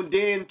 you're tuned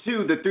in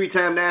to the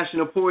 3-time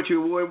National Poetry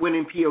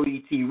Award-winning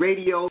P.O.E.T.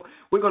 Radio.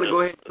 We're going to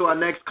go ahead to our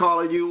next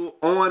caller. You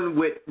on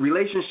with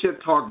Relationship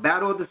Talk,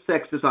 Battle of the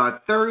Sexes,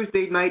 our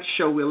Thursday night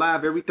show. We're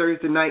live every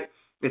Thursday night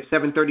at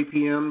 7:30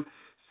 p.m.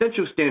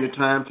 Central Standard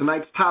Time.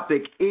 Tonight's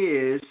topic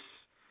is,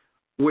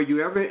 were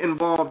you ever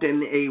involved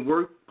in a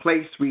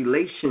workplace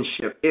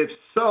relationship? If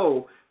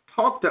so,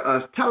 talk to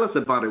us. Tell us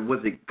about it. Was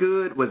it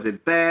good? Was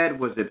it bad?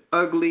 Was it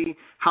ugly?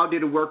 How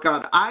did it work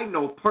out? I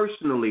know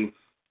personally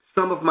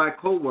some of my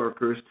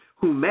coworkers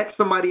who met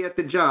somebody at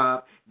the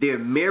job. They're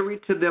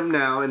married to them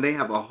now, and they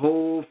have a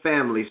whole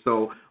family.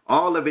 So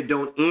all of it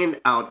don't end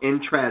out in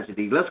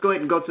tragedy. Let's go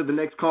ahead and go to the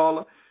next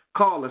caller.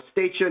 Caller,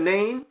 state your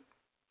name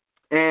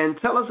and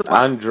tell us about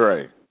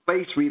Andre.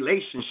 Place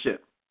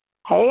relationship.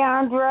 Hey,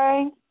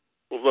 Andre.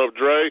 What's up,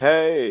 Dre?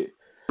 Hey.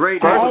 Dre,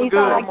 First that was and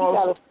good.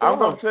 foremost, I'm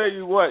going to tell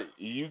you what,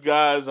 you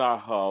guys are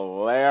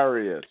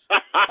hilarious.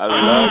 I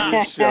love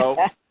your show.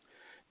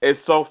 It's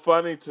so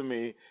funny to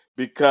me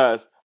because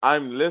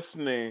I'm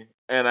listening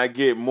and I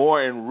get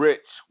more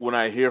enriched when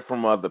I hear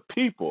from other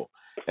people.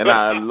 And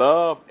I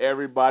love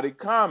everybody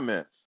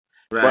comments.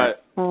 Right.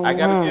 But I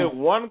got to get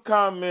one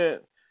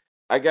comment.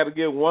 I got to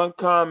get one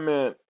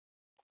comment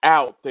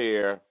out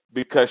there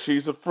because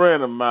she's a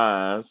friend of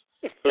mine.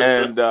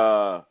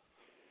 And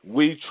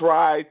we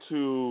try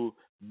to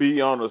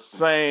be on the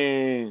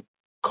same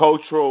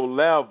cultural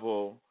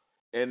level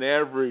and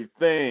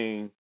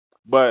everything,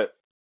 but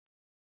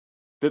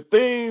the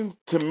thing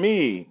to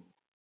me,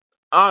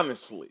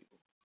 honestly,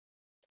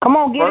 come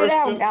on, get it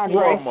out,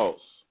 Andre.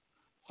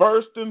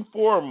 First and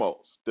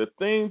foremost, the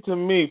thing to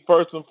me,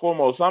 first and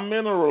foremost, I'm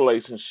in a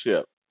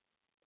relationship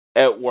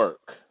at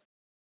work.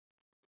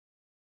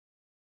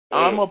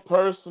 I'm a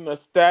person of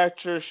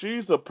stature.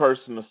 She's a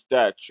person of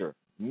stature.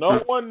 No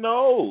one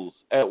knows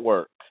at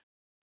work.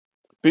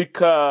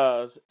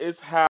 Because it's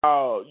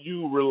how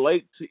you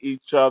relate to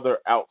each other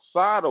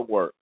outside of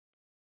work.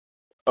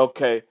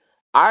 Okay,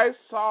 I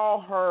saw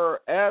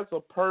her as a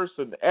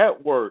person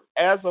at work,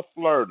 as a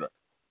flirter.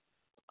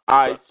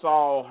 I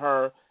saw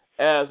her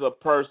as a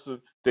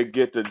person to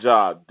get the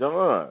job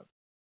done.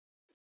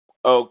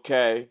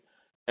 Okay,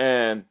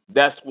 and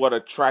that's what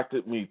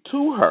attracted me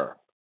to her.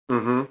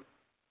 Mm-hmm.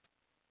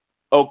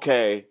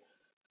 Okay.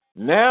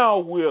 Now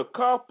we're a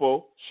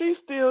couple. She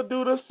still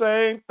do the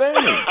same thing.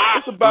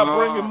 It's about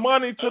bringing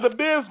money to the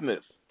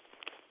business.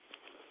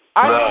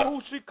 I know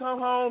who she come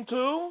home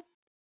to.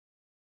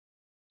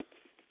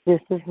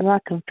 This is my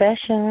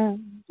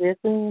confession. This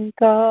is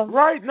God.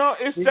 Right? No,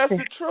 it's just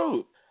the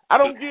truth. I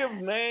don't give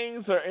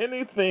names or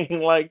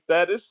anything like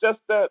that. It's just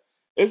that,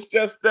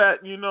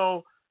 you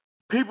know,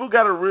 people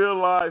got to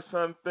realize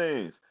some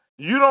things.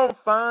 You don't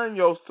find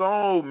your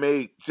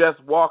soulmate just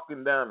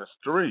walking down the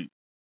street.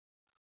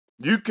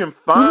 You can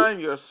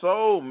find your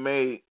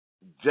soulmate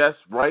just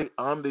right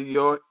under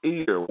your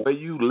ear, where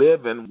you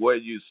living, where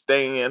you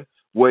staying,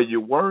 where you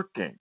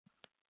working.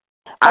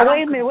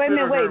 Wait a minute.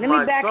 Let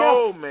me back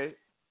soulmate. up.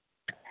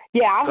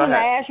 Yeah, I was going to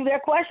ask you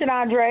that question,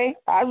 Andre.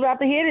 I was about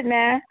to hit it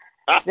now.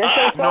 That's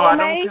your soulmate? No, I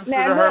don't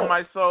consider her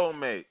my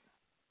soulmate.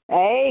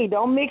 Hey,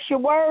 don't mix your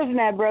words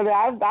now, brother.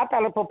 I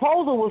thought a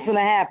proposal was going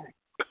to happen.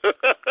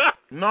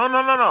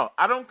 No.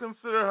 I don't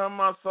consider her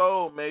my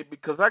soulmate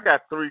because I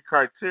got 3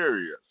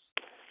 criteria.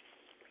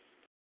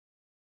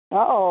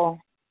 Uh-oh.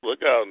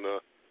 Look out now.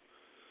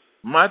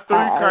 My 3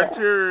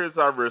 criteria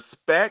are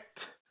respect,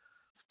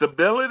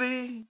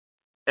 stability,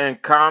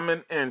 and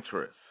common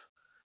interests.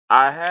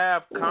 I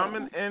have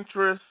common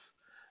interests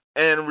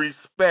and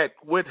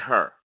respect with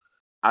her.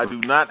 I do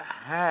not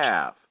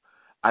have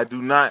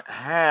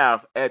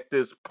at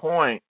this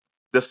point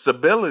the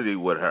stability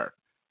with her.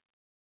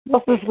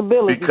 What's the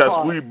stability because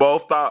part? we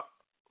both thought.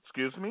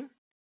 Excuse me.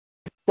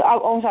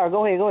 I'm sorry.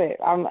 Go ahead.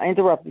 I'm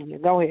interrupting you.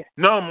 Go ahead.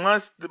 No,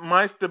 my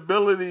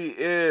stability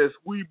is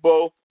we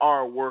both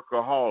are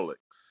workaholics.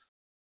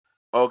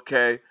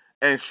 Okay,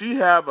 and she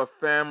have a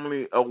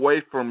family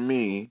away from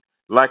me,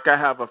 like I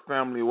have a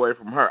family away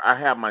from her. I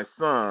have my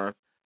son.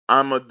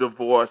 I'm a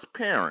divorced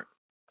parent.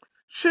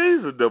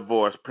 She's a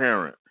divorced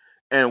parent,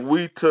 and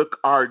we took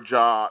our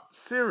job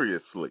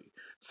seriously.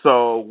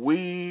 So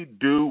we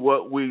do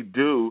what we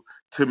do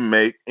to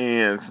make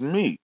ends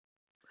meet.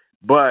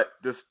 But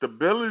the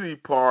stability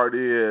part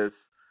is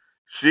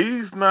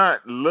she's not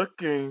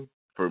looking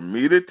for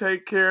me to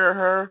take care of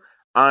her.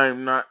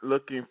 I'm not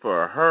looking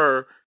for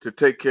her to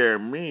take care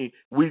of me.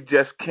 We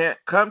just can't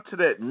come to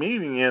that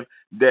meeting and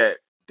that,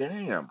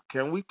 damn,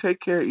 can we take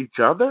care of each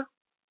other?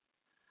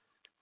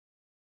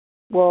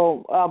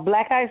 Well,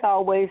 Black Ice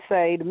always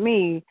say to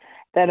me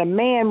that a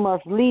man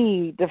must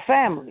lead the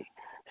family.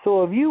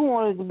 So if you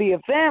wanted to be a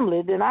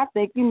family, then I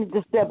think you need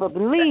to step up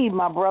and lead,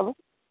 my brother.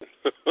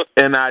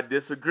 And I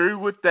disagree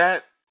with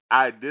that.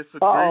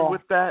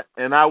 With that,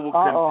 and I will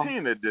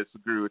continue to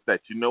disagree with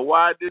that. You know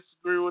why I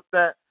disagree with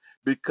that?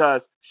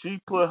 Because she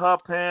put her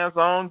pants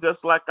on just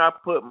like I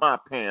put my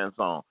pants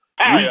on.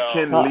 We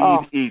can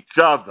lead each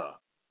other.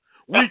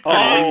 We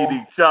can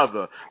lead each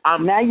other.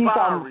 I'm now you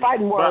sorry,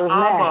 fighting words but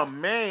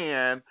I'm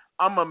now.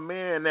 I'm a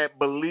man that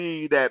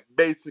believes that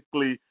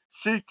basically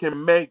she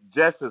can make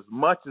just as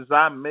much as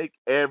I make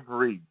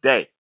every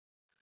day.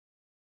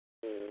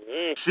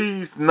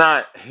 She's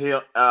not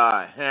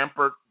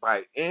hampered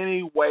by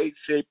any way,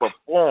 shape, or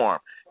form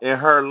in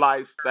her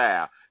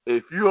lifestyle.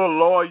 If you're a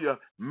lawyer,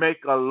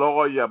 make a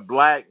lawyer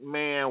black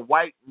man,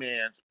 white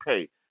man's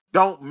pay.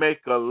 Don't make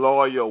a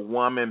lawyer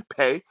woman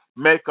pay.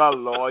 Make a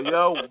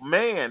lawyer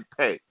man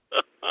pay.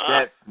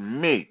 That's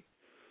me.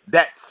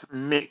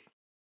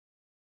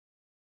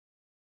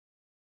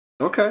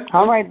 Okay.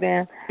 All right,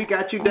 then. We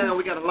got you down.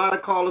 We got a lot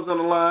of callers on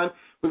the line.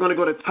 We're going to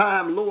go to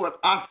Time Lord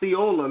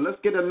Osceola. Let's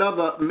get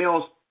another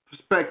male's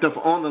perspective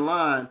on the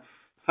line.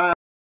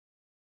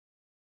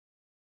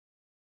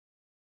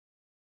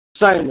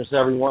 Sameness,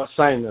 everyone.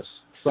 Sameness.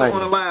 On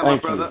the line, my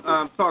brother.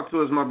 Talk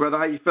to us, my brother.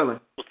 How you feeling?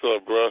 What's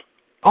up, bro?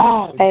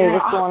 Oh, hey, yeah,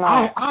 what's going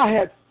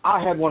on?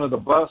 I had one of the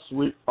best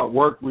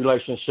work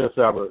relationships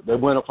ever. They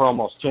went up for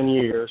almost 10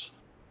 years.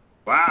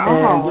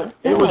 Wow. And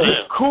it was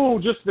just cool,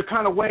 just the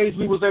kind of ways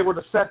we was able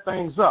to set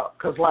things up.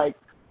 Because, like,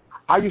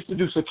 I used to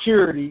do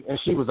security, and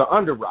she was an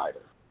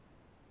underwriter.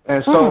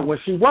 And so when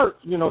she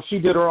worked, you know, she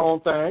did her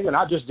own thing, and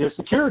I just did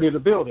security of the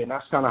building.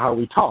 That's kind of how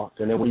we talked.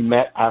 And then we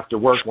met after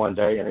work one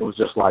day, and it was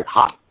just like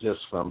hot, just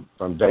from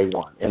day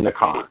one in the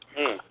car.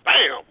 Bam.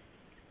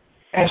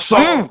 And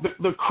so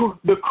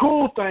the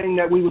cool thing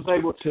that we was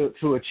able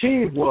to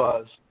achieve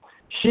was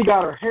she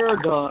got her hair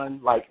done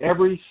like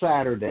every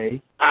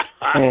Saturday,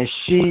 and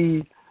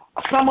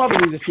some other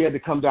reason she had to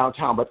come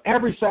downtown, but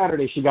every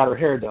Saturday she got her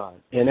hair done,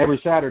 and every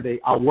Saturday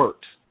I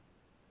worked.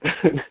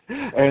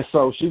 And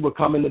so she would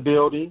come in the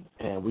building,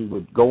 and we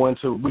would go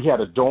we had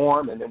a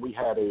dorm, and then we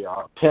had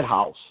a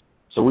penthouse.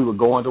 So we would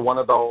go into one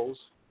of those,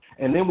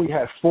 and then we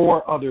had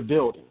 4 other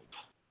buildings.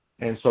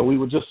 And so we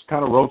would just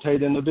kind of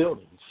rotate in the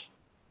buildings.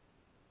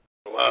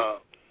 Wow.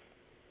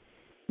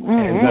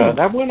 And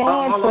that went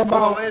on for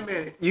about... Wait a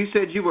minute. You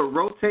said you were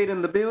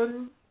rotating the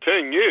building?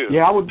 10 years.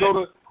 Yeah, I would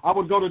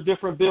go to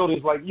different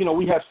buildings. Like, you know,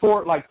 we had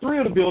 3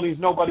 of the buildings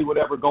nobody would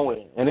ever go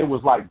in. And it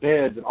was like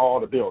beds in all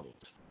the buildings.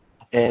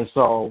 And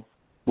so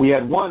we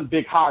had one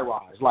big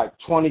high-rise, like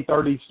 20,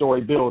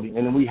 30-story building,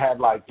 and then we had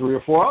like 3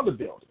 or 4 other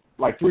buildings,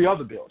 like 3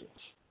 other buildings.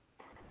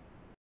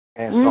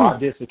 And so I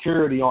did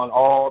security on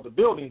all the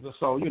buildings, and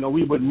so, you know,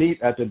 we would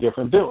meet at the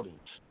different buildings.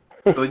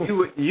 So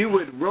you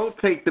would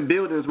rotate the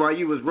buildings while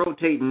you was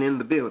rotating in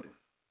the building.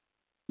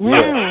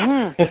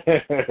 Yeah.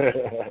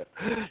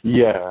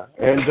 Yeah.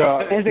 And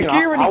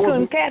security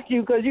couldn't catch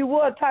you because you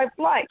were type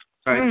flight.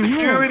 Right.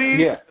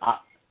 Security.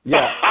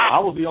 I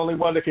was the only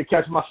one that could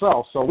catch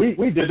myself. So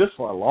we did this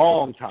for a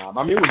long time.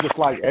 I mean, it was just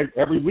like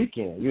every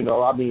weekend,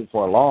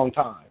 for a long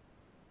time.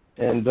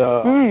 And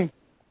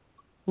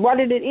why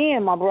did it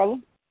end, my brother?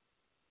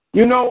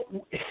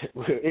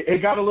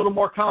 It got a little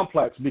more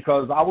complex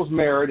because I was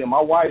married and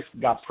my wife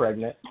got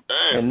pregnant.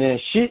 And then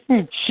she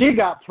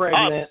got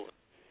pregnant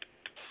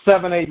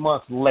 7-8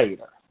 months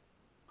later.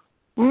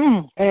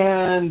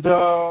 And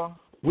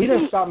we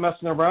didn't stop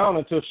messing around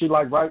until she,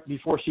 right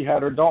before she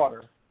had her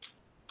daughter.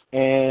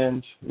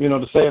 And,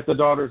 to say if the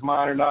daughter is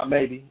mine or not,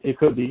 maybe. It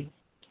could be.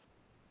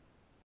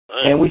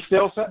 And we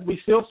still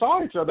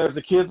saw each other as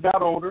the kids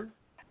got older.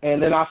 And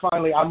then I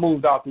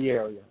moved out the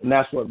area. And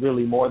that's what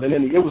really more than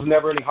it was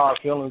never any hard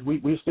feelings. We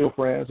were still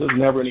friends. There was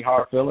never any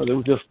hard feelings. It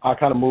was just I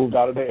kind of moved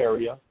out of the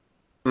area.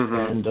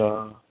 And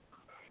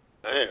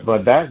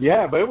but it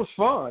was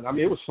fun. I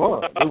mean, it was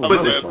fun. It was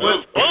really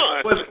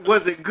fun.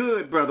 Was it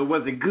good, brother?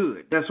 Was it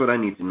good? That's what I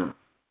need to know.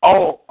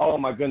 Oh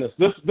my goodness.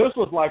 This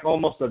was like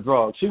almost a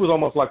drug. She was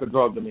almost like a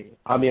drug to me.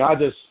 I mean, I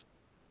just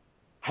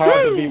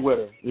had to be with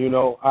her.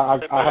 I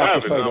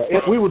have to say that.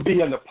 If we would be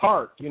in the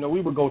park, we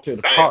would go to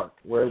the park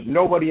where there's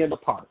nobody in the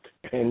park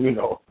and,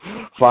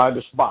 find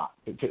a spot.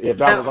 If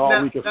that was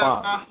all we could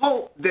find. I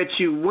hope that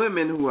you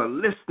women who are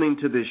listening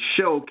to this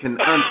show can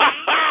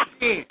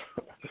understand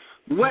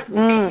what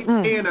these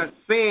men are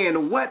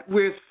saying, what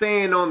we're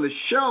saying on the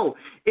show.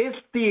 It's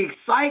the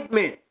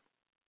excitement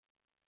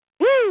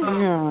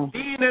of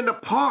being in the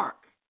park,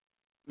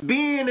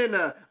 being in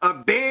an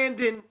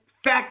abandoned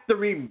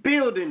factory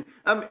building.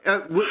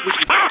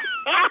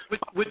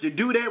 Would you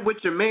do that with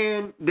your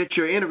man that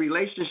you're in a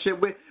relationship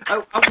with?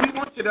 We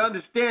want you to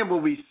understand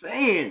what we're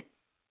saying.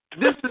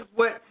 This is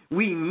what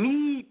we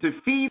need to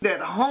feed that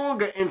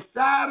hunger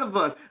inside of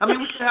us. I mean,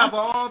 we can have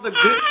all the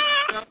good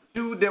stuff,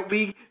 too, that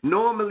we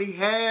normally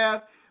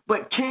have,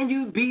 but can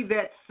you be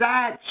that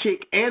side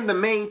chick and the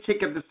main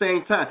chick at the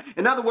same time?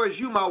 In other words,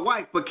 you my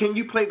wife, but can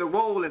you play the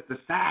role as the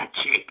side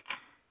chick?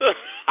 That's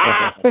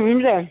what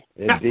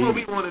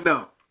we want to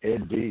know.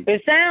 Indeed.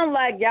 It sounds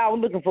like y'all were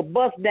looking for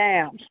bust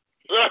downs.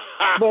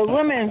 But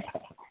women,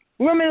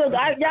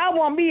 y'all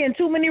want me in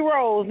too many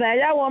roles now.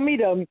 Y'all want me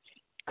to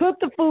cook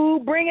the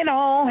food, bring it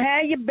home,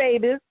 have your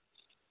babies,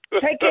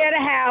 take care of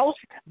the house,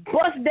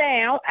 bust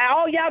down.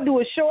 All y'all do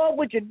is show up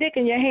with your dick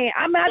in your hand.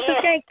 I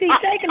just can't keep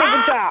taking it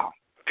with y'all.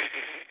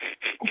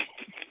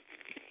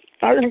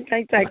 I just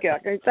can't take it. I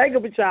can't take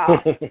it with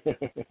y'all.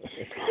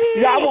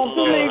 Y'all want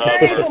too many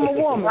things from a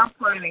woman. I'm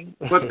funny.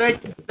 Well,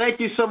 thank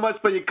you so much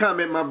for your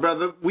comment, my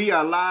brother. We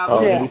are live.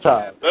 Let's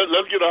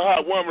get a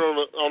hot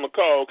woman on the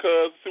call,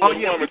 cuz.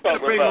 We're going to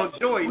bring on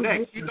Joy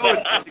next. You know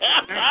it's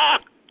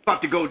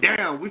about to go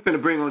down. We're going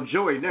to bring on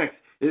Joy next.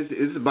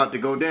 It's about to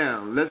go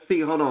down. Let's see.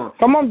 Hold on.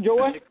 Come on,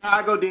 Joy.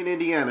 Chicago, then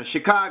Indiana.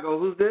 Chicago,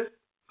 who's this?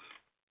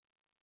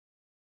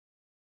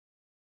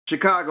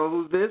 Chicago,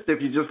 who's this?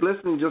 If you're just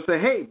listening, just say,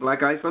 hey,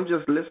 Black Ice, I'm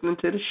just listening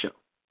to the show.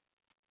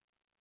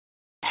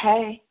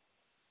 Hey.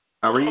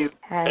 How are you?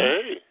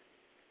 Hey.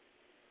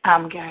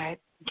 I'm good.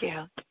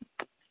 Yeah.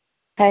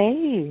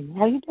 Hey,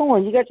 how you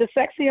doing? You got your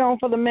sexy on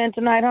for the men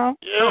tonight, huh?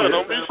 Yeah,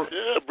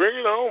 bring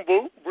it on,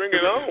 boo. Bring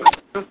it on.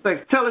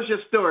 Tell us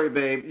your story,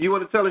 babe. You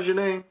want to tell us your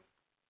name?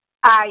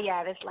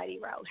 Yeah, this Lady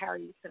Rose. How are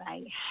you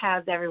tonight?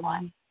 How's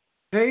everyone?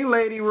 Hey,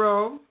 Lady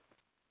Rose.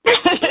 Good.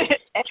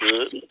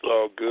 It's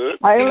all good.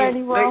 Hey,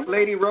 Lady Rose.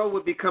 Lady Rose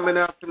will be coming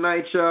out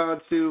tonight, y'all,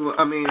 on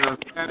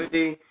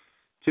Saturday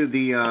to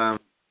the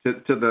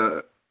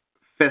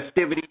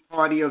festivity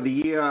party of the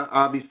year.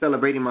 I'll be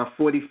celebrating my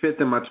 45th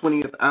and my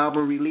 20th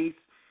album release.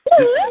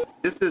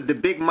 This is the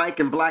Big Mike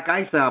and Black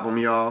Ice album,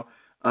 y'all.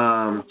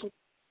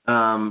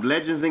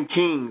 Legends and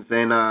Kings.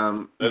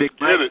 And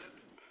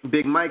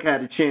Big Mike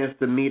had a chance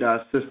to meet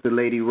our sister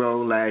Lady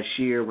Rose last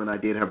year when I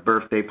did her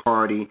birthday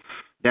party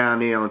down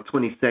there on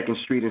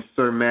 22nd Street in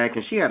Sir Mac,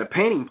 and she had a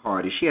painting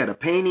party. She had a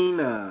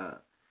painting.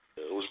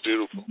 It was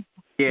beautiful.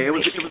 Yeah, it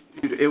was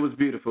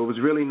beautiful. It was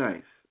really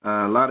nice.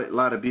 A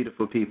lot of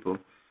beautiful people.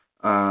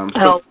 Go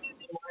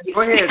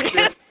ahead,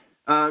 sis.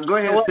 Go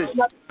ahead, sis.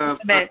 I'm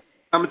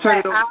gonna turn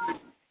it over.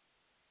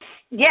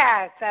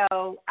 Yeah,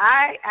 so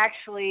I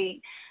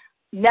actually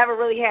never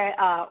really had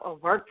a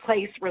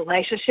workplace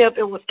relationship.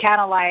 It was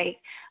kind of like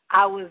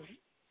I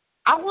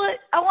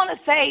want to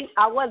say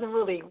I wasn't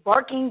really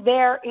working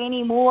there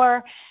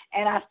anymore,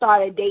 and I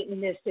started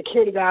dating this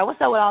security guy. What's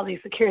up with all these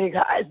security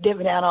guys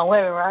dipping out on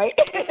women, right?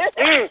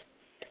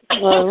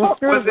 Well,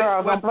 security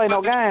girls don't play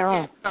no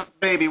game, huh?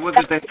 Baby, was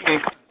it that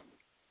thing?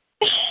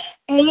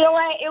 And you know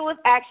what? It was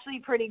actually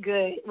pretty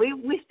good.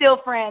 We still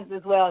friends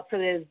as well to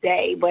this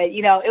day, but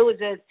it was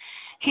just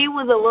he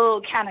was a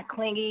little kind of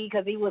clingy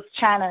because he was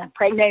trying to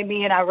impregnate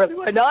me, and I really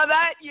wasn't know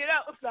that,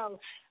 So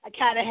I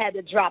kind of had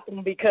to drop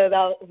him because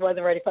I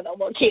wasn't ready for no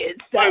more kids.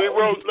 So. Lady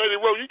Rose,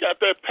 you got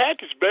that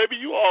package, baby.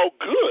 You all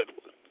good.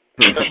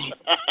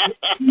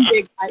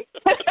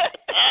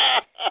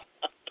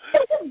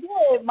 It was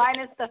good,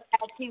 minus the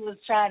fact he was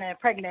trying to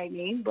impregnate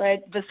me.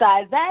 But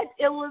besides that,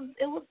 it was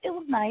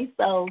nice.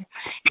 So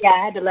yeah,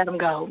 I had to let him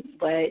go.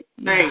 But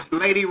hey,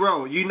 Lady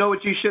Rowe, you know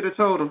what you should have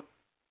told him?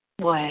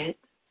 What?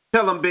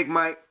 Tell him, Big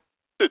Mike.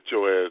 Sit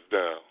your ass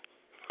down.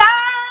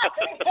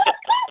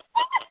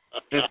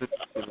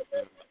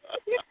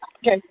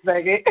 Okay,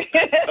 Becky.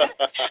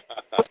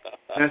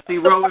 Now, see,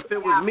 Rowe, if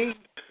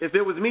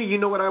it was me, you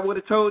know what I would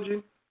have told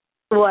you?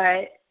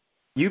 What?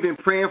 You've been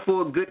praying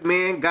for a good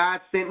man.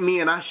 God sent me,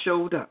 and I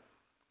showed up.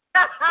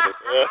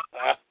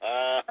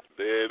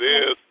 There it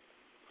is.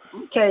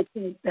 Okay,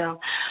 so,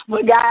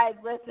 well, guys,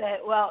 listen.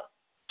 Well,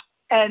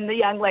 and the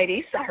young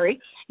lady, sorry,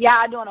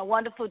 y'all doing a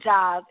wonderful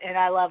job, and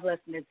I love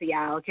listening to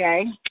y'all.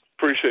 Okay.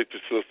 Appreciate you,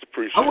 sister.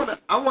 Appreciate it.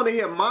 I want to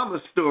hear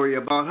Mama's story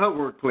about her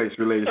workplace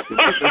relationship.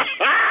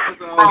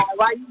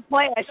 Why you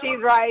playing? She's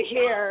right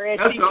here. And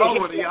That's what I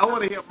want to hear. I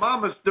want to hear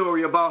Mama's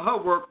story about her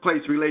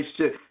workplace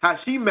relationship, how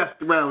she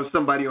messed around with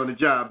somebody on the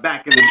job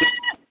back in the day.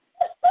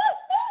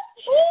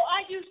 Oh,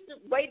 I used to.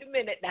 Wait a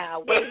minute now.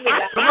 Wait a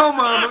minute. Come on,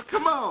 Mama.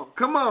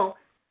 Come on.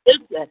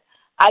 Listen,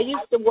 I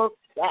used to work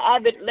at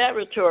Abbott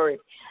Laboratory,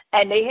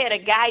 and they had a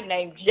guy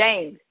named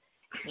James.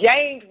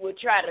 James would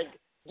try to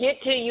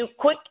get to you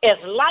quick as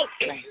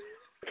lightning.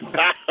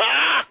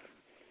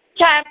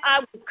 Time I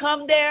would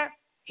come there,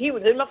 he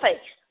was in my face.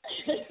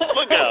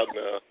 Look out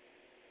now.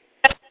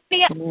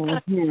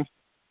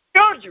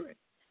 Surgery.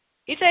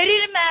 He said it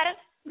didn't matter.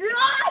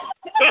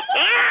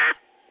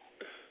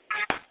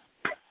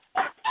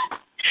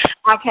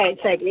 Okay,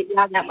 take it.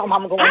 Y'all got my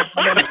mama going.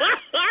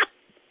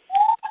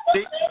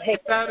 She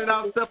found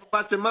out stuff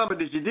about your mama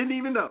that you didn't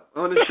even know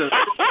on the show.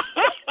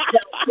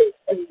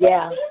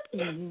 Yeah.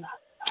 Mm-hmm.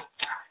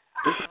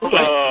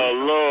 Oh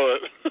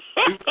Lord.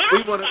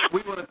 we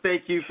want to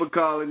thank you for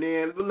calling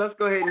in. Let's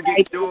go ahead and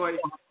get Joy.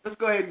 Let's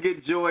go ahead and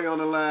get Joy on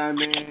the line,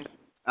 man.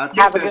 I think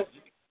have a good.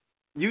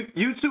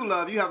 You too,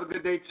 love. You have a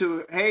good day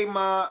too. Hey,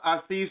 Ma,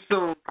 I'll see you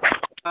soon.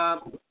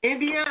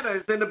 Indiana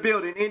is in the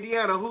building.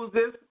 Indiana, who's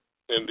this?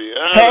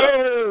 Indiana.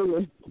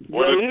 Hey,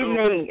 What good is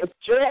evening. It's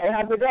Joy.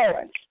 How's it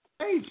going?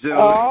 Hey, Joy.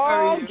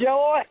 Oh,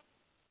 Joy.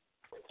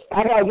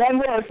 I got one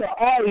word for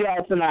all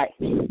y'all tonight.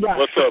 Y'all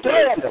What's up,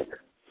 man?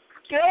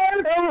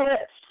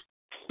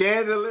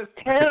 Scandalous.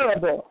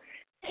 Terrible.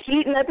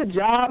 Cheating at the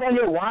job and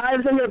your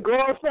wives and your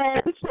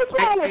girlfriends. What's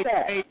wrong with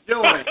that? Hey,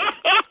 Joy.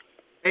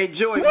 Hey,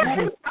 Joy.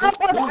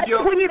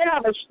 We need to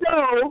have a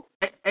show.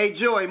 Hey,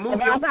 Joy, move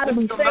your mouth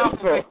away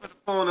from the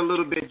phone a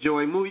little bit,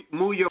 Joy.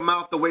 Move your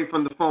mouth away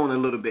from the phone a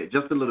little bit,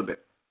 just a little bit.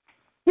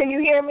 Can you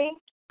hear me?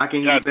 I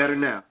can hear you better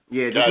now.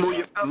 Yeah, just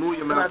move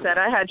your mouth. About that,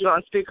 I had you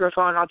on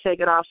speakerphone. I'll take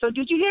it off. So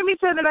did you hear me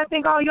say that I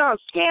think all y'all are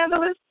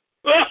scandalous?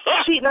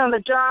 Cheating on the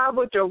job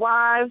with your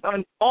wives,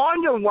 on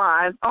your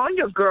wives, on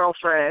your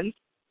girlfriends.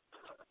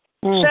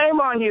 Shame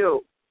on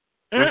you.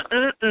 That's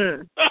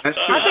true.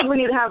 I think we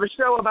need to have a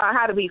show about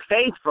how to be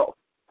faithful.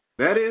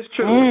 That is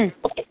true. You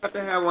have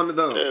to have one of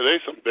those. Yeah, they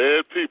some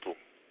bad people.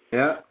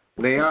 Yeah,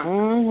 they are.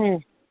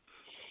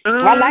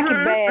 I like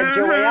it bad,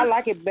 Joey. I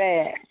like it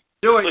bad.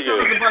 Joey, tell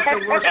us about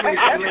your workplace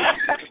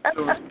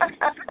relationship.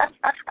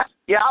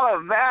 Y'all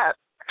are bad.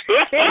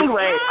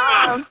 Anyway,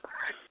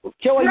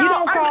 Joey, you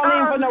don't call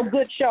in for no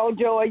good show,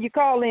 Joey. You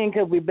call in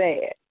because we're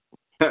bad.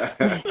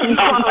 You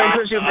call in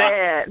because you're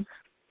bad.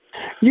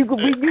 You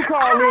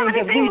call in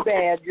because we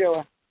bad,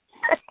 Joey.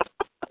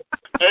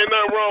 Ain't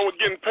nothing wrong with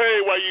getting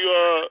paid while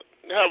you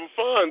having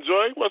fun,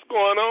 Joy. What's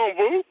going on,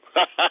 boo?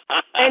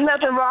 Ain't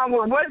nothing wrong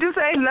with, what did you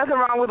say? Nothing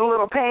wrong with a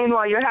little pain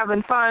while you're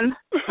having fun?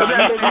 Was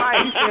that Big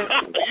Mike?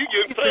 You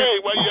getting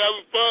paid while you're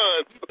having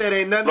fun. He said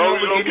ain't nothing wrong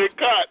with you don't get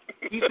caught.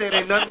 He said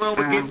ain't nothing wrong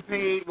with getting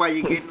paid while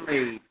you're getting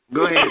laid.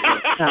 Go ahead.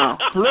 Oh.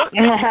 Look,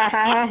 it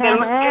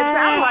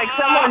sounds like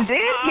someone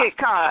did get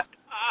caught.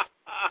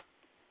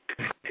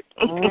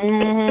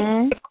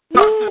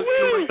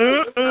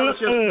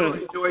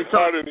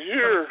 I didn't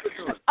hear.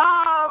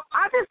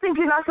 I just think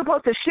you're not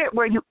supposed to shit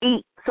where you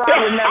eat, so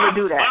I would never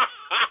do that.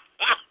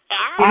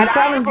 I'm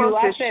telling you,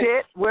 I said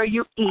shit where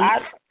you eat.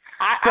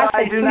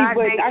 I do not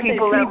date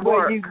people at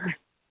work.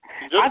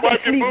 Just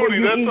like your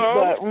booty, that's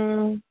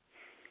all.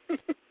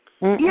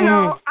 You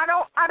know,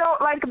 I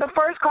don't like the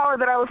first caller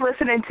that I was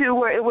listening to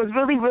where it was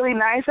really, really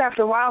nice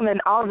after a while, and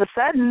then all of a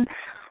sudden,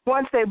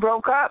 once they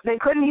broke up, they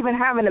couldn't even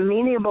have an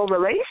amenable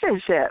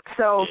relationship.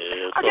 So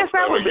I guess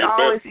that would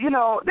always,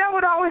 that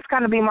would always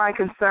kind of be my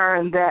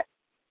concern that,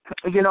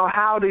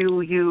 how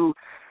do you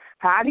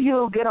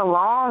get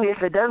along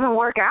if it doesn't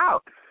work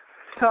out?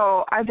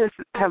 So I just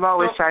have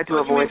always tried to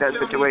avoid that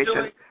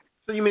situation.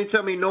 So you mean to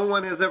tell me no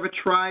one has ever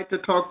tried to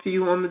talk to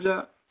you on the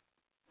job?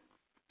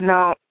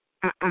 No.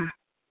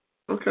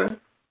 Okay.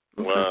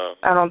 Wow.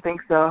 I don't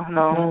think so.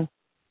 No.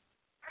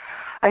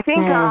 I think,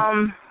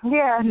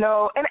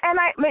 no. And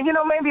I, maybe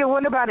I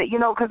wonder about it,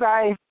 because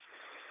I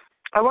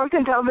worked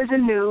in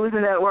television news,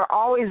 and there were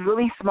always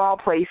really small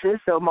places,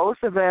 so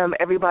most of them,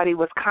 everybody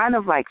was kind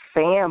of like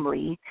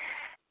family.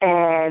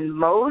 And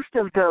most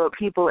of the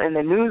people in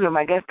the newsroom,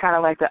 I guess kind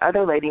of like the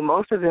other lady,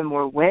 most of them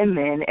were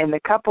women. And the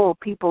couple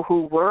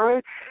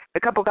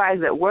guys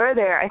that were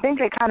there, I think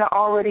they kind of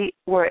already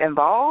were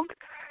involved,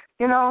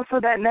 so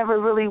that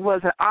never really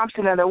was an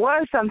option. And there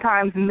was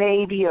sometimes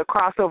maybe a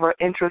crossover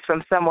interest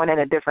from someone in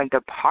a different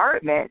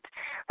department.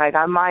 Like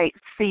I might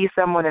see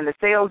someone in the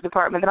sales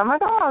department and I'm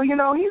like, oh,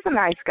 he's a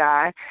nice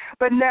guy.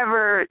 But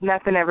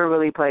nothing ever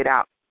really played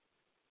out.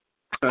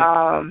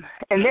 And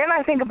then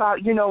I think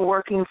about,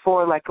 working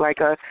for like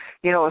a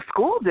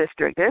school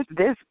district.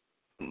 There's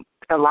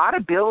a lot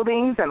of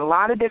buildings and a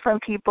lot of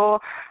different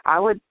people. I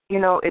would,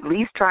 at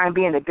least try and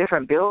be in a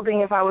different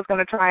building if I was going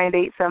to try and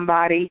date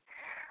somebody.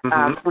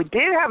 Mm-hmm. We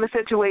did have a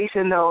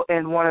situation, though,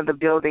 in one of the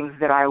buildings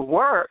that I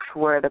worked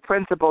where the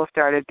principal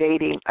started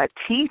dating a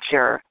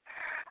teacher,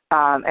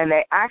 and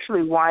they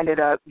actually winded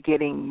up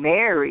getting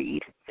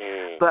married.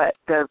 But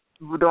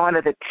one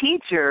of the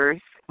teachers,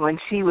 when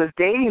she was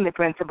dating the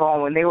principal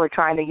and when they were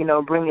trying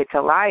to, bring it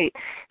to light,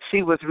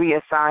 she was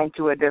reassigned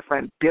to a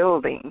different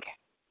building.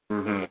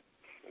 Mm-hmm.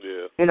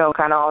 Yeah.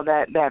 Kind of all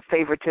that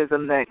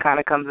favoritism that kind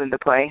of comes into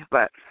play.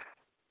 But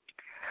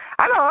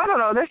I don't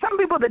know. There's some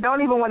people that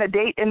don't even want to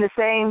date in the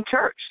same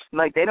church.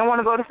 Like they don't want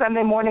to go to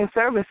Sunday morning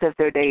service if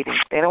they're dating.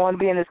 They don't want to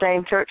be in the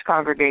same church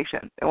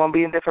congregation. They want to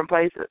be in different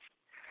places.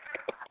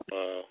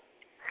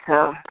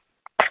 So.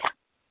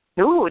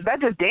 Ooh,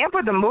 that just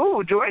dampened the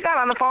mood. Joy got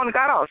on the phone and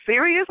got all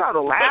serious. All the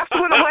laughs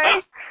went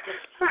away.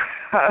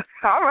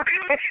 All right.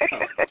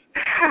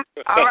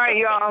 All right,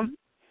 y'all.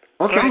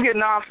 Okay. I'm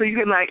getting off so you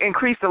can,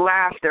 increase the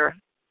laughter.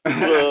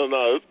 Well,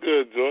 no, it's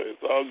good, Joy.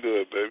 It's all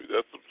good, baby.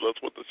 That's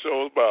what the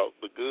show is about.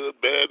 The good,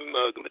 bad, and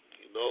ugly,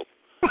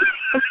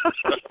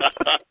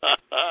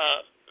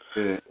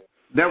 Yeah.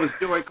 That was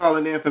Joy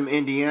calling in from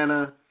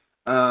Indiana.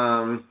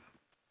 I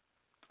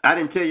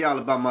didn't tell y'all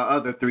about my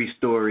other 3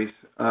 stories,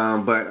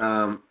 but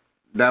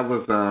that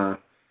was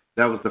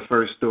the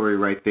first story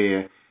right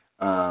there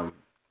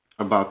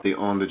about the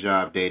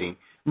on-the-job dating.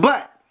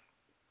 But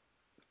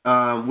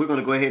we're going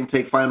to go ahead and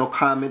take final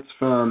comments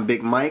from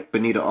Big Mike,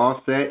 Benita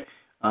Offset,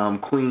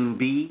 Queen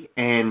B,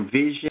 and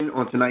Vision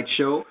on tonight's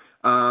show.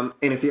 And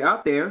if you're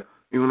out there,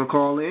 you want to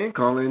call in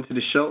to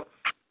the show.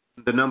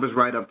 The number's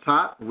right up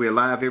top. We're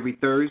live every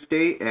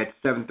Thursday at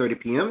 7:30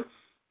 p.m.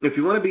 If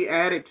you want to be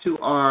added to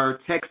our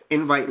text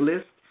invite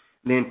list,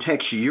 then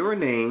text your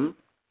name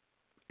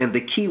and the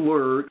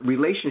keyword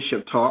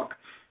relationship talk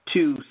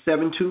to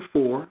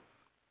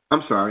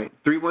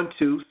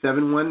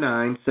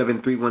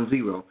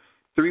 312-719-7310.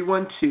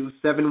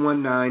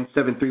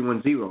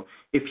 312-719-7310.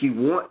 If you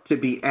want to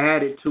be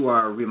added to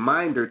our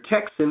reminder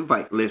text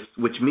invite list,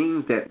 which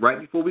means that right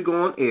before we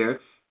go on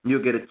air,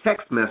 you'll get a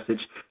text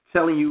message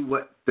telling you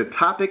what the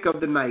topic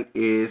of the night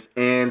is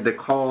and the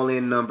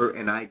call-in number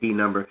and ID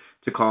number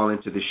to call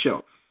into the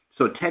show.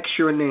 So text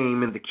your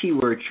name and the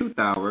keyword Truth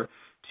Hour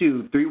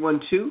to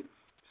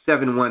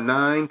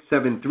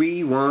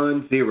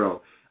 312-719-7310.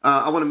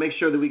 I want to make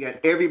sure that we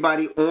got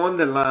everybody on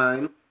the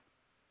line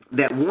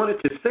that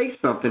wanted to say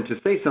something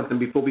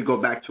before we go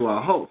back to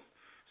our host.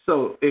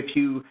 So if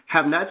you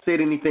have not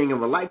said anything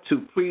and would like to,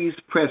 please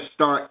press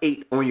star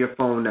 8 on your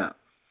phone now.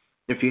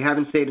 If you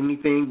haven't said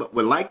anything but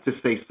would like to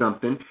say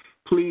something,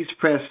 please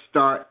press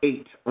star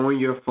 8 on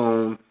your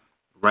phone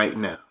right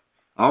now.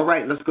 All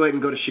right, let's go ahead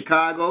and go to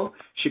Chicago.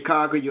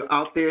 Chicago, you're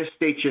out there.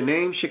 State your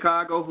name,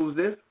 Chicago. Who's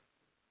this?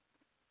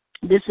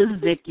 This is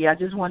Vicky. I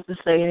just want to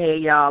say, hey,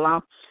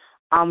 y'all,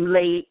 I'm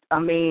late. I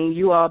mean,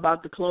 you are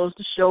about to close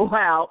the show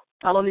out.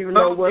 I don't even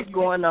know what's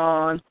going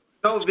on.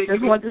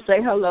 Just want to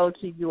say hello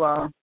to you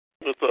all.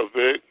 What's up,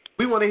 Vic?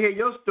 We want to hear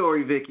your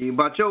story, Vicky,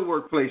 about your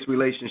workplace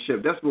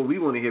relationship. That's what we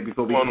want to hear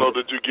before we go. Want to know,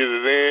 did you get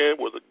it in?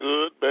 Was it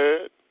good,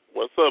 bad?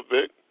 What's up,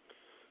 Vic?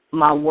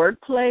 My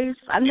workplace?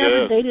 I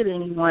never dated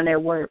anyone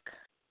at work.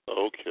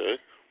 Okay.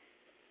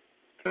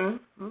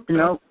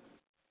 Nope.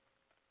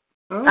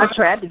 I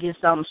tried to get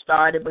something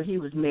started, but he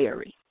was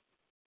married.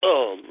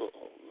 Oh.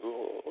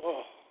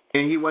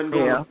 And he wasn't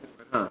going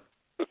for it, huh?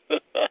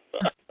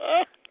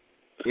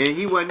 And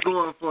he wasn't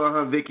going for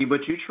her, Vicky,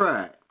 but you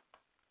tried.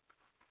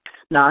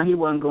 No, he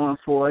wasn't going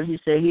for it. He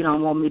said he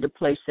don't want me to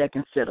play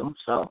second fiddle.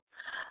 So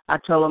I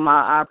told him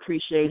I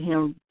appreciate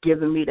him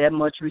giving me that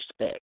much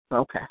respect.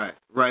 Okay.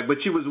 Right.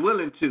 But you was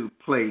willing to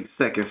play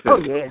second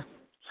fiddle.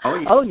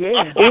 Oh,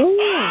 yeah.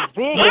 Ooh,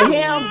 Vicky. With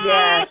him,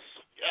 yes.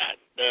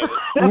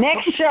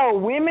 Next show,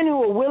 women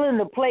who are willing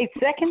to play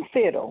second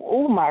fiddle.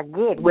 Oh, my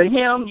goodness. With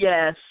him,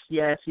 yes.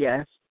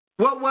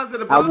 What was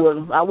it about?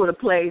 I would have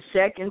played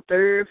second,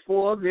 third,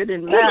 fourth. It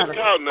didn't matter.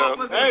 What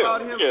was it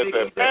about him,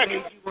 Vicky, that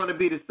made you want to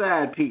be the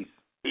side piece?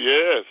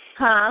 Yes.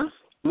 Huh?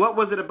 What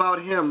was it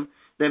about him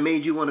that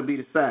made you want to be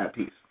the side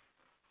piece?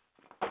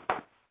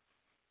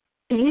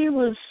 It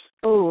was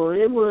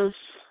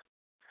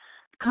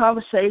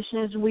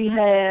conversations we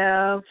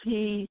have.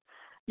 He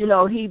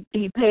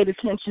paid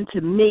attention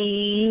to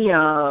me.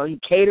 He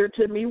catered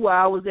to me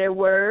while I was at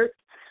work.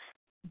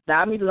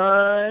 Buy me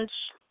lunch.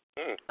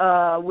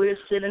 We'd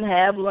sit and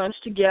have lunch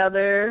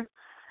together.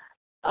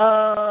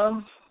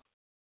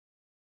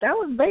 That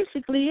was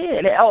basically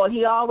it. Oh,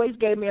 he always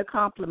gave me a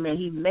compliment.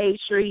 He made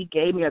sure he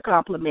gave me a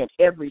compliment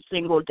every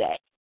single day.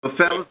 Well,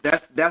 fellas,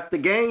 that's the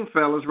game,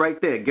 fellas,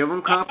 right there. Give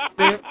him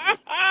compliments.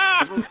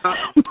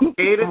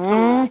 Give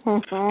him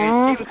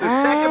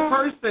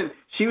compliments. And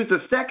she was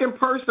the second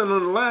person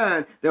on the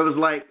line that was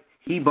like,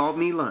 he bought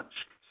me lunch.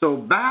 So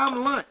buy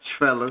him lunch,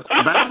 fellas.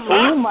 Buy him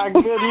lunch. Oh, my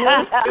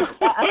goodness.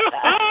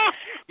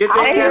 He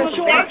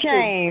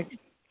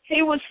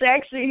was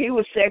sexy. He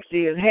was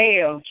sexy as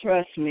hell,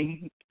 trust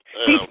me.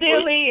 He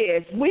still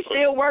is. We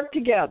still work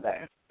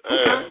together.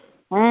 Think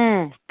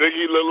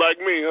he look like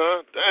me,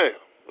 huh? Damn.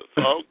 It's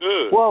all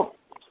good. Well,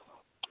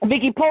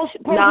 Vicky, post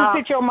this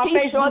picture on my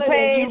Facebook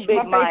page. You,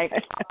 Big Mike.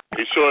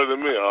 He's shorter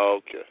than me. Oh,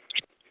 okay.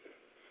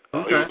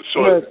 Oh, he was the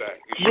shortest back.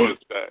 He's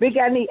shortest back. Vicky,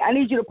 I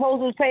need you to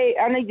post this page.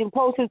 I need you to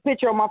post this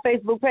picture on my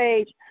Facebook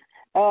page.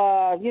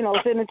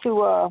 Send it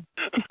to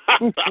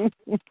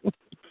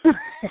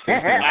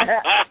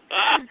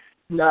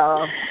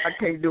No, I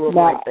can't do it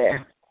like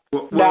that.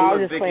 Well, I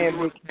was just playing,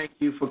 Vicky. Thank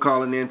you for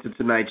calling in to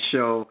tonight's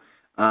show.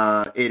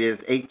 It is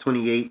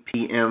 8:28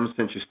 p.m.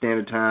 Central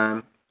Standard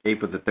Time,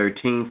 April the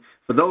 13th.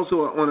 For those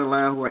who are on the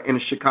line who are in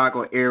the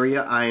Chicago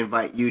area, I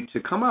invite you to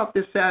come out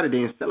this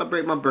Saturday and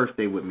celebrate my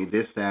birthday with me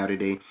this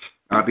Saturday.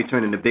 I'll be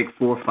turning the Big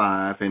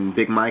 4-5, and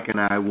Big Mike and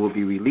I will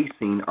be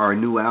releasing our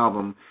new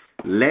album,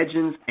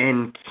 Legends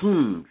and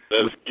Kings.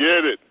 Let's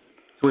get it.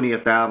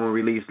 20th album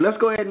release. Let's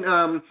go ahead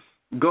and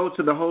go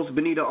to the host,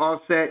 Benita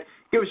Allset.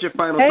 Give us your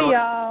final thoughts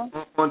y'all.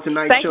 On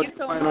tonight's Thank show. Thank you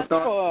so much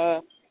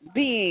for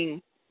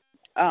being,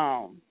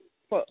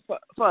 for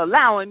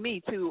allowing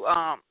me to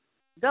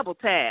double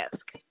task.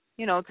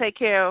 Take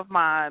care of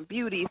my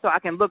beauty so I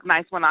can look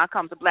nice when I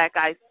come to Black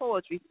Ice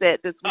Poetry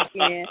Set this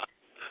weekend.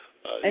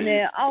 And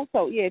then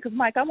also, because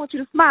Mike, I want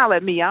you to smile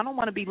at me. I don't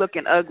want to be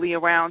looking ugly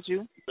around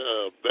you.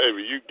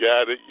 Baby, you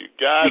got it. You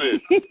got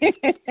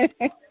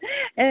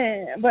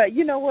it. But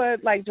you know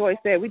what? Like Joy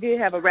said, we did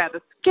have a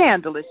rather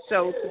scandalous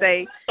show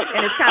today.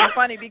 And it's kind of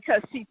funny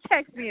because she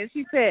texted me and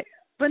she said,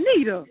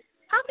 Benita,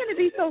 how can it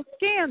be so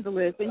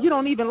scandalous? And you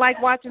don't even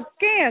like watching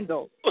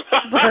Scandal.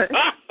 But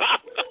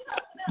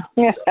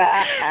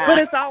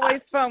it's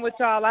always fun with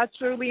y'all. I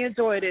truly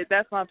enjoyed it.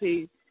 That's my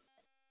piece.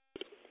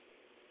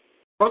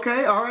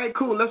 Okay, all right,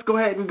 cool. Let's go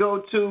ahead and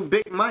go to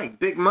Big Mike.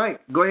 Big Mike,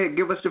 go ahead and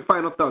give us your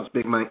final thoughts,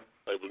 Big Mike.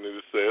 Like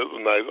Benita said, it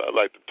was nice. I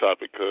like the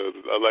topic because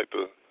I like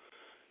to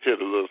hear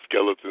the little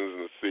skeletons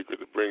and the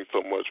secret. It brings so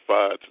much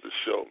fire to the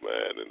show,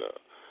 man. And,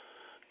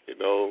 and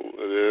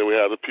then we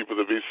have the people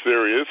that be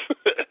serious.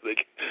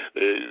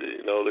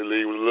 they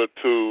leave with a little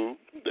too.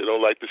 They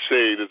don't like the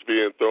shade that's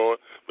being thrown.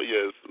 But,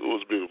 yes, it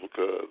was beautiful,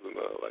 cuz. And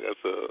like I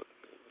said,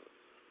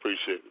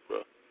 appreciate it,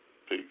 bro.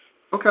 Peace.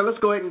 Okay, let's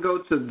go ahead and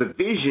go to the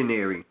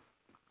visionary.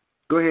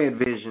 Go ahead,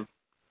 Vision.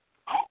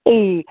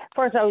 Hey,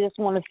 first I just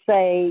want to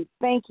say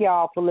thank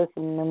y'all for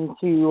listening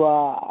to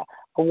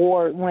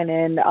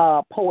award-winning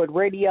Poet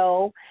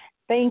Radio.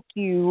 Thank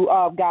you,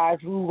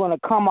 guys. We're going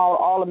to come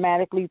out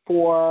automatically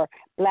for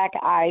Black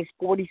Ice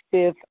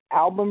 45th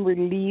album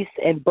release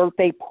and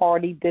birthday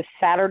party this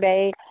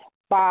Saturday.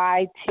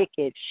 Buy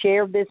tickets.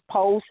 Share this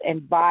post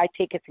and buy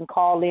tickets and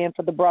call in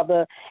for the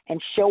brother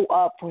and show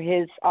up for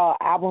his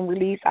album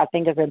release. I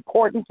think it's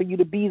important for you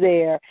to be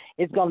there.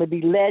 It's going to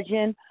be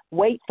legend.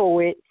 Wait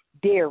for it.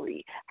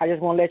 Dairy. I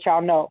just want to let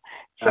y'all know.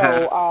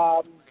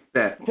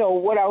 So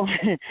what I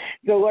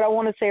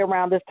want to say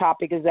around this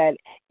topic is that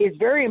it's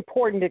very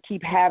important to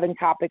keep having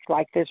topics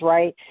like this,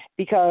 right?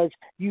 Because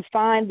you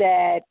find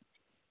that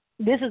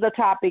this is a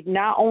topic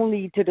not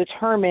only to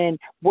determine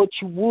what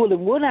you would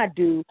and would not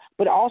do,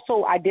 but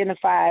also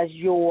identifies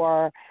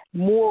your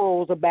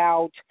morals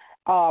about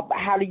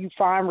how do you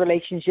find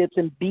relationships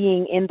and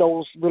being in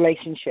those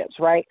relationships,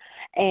 right?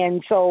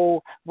 And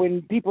so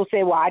when people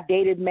say, well, I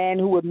dated men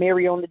who would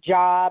marry on the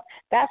job,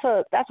 that's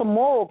a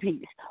moral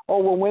piece.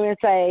 Or when women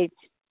say,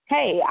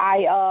 hey,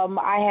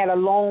 I had a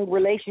long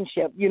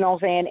relationship,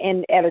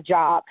 and at a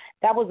job.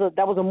 That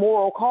was a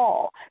moral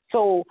call.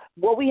 So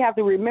what we have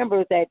to remember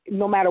is that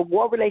no matter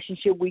what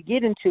relationship we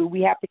get into,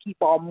 we have to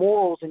keep our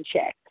morals in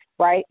check,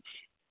 right?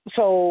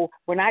 So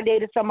when I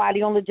dated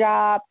somebody on the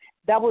job,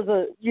 that was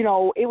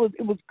it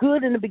was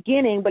good in the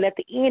beginning, but at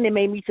the end it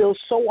made me feel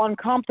so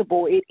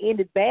uncomfortable. It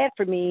ended bad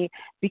for me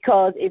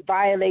because it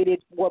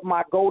violated what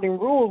my golden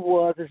rule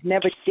was, is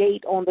never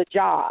date on the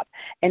job.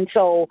 And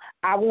so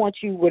I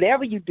want you,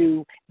 whatever you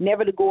do,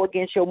 never to go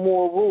against your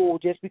moral rule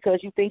just because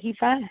you think he's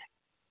fine.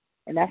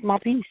 And that's my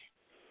piece.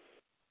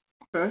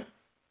 Okay.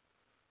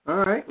 All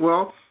right.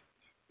 Well,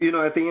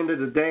 at the end of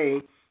the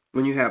day,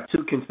 when you have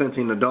two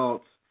consenting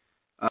adults,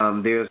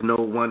 there's no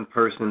one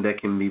person that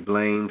can be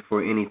blamed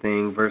for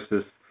anything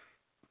versus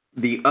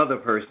the other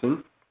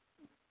person.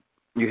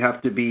 You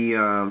have to be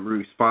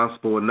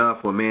responsible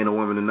enough, or man or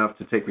woman enough,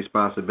 to take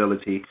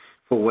responsibility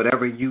for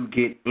whatever you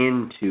get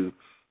into.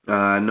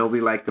 I know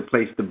we like to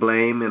place the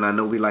blame, and I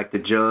know we like to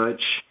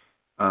judge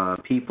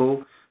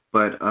people,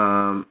 but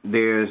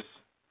there's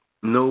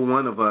no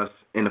one of us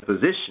in a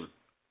position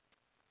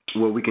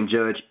where we can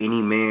judge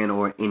any man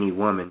or any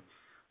woman.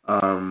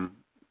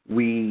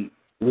 We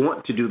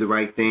want to do the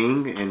right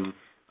thing,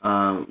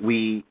 and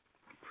we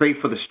pray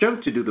for the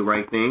strength to do the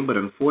right thing, but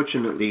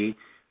unfortunately,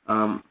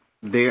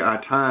 there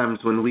are times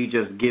when we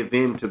just give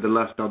in to the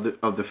lust of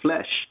the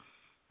flesh,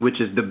 which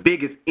is the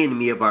biggest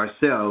enemy of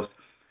ourselves.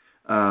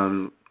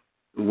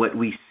 What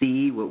we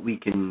see, what we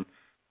can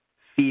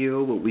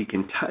feel, what we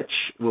can touch,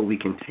 what we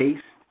can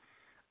taste.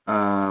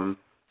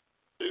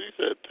 He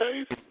said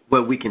taste.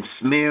 What we can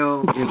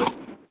smell.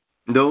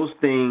 Those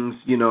things,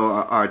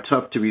 are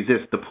tough to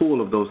resist. The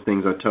pull of those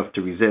things are tough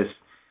to resist.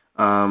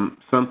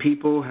 Some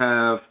people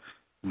have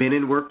been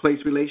in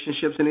workplace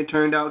relationships and it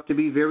turned out to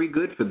be very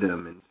good for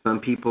them. And some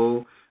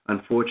people,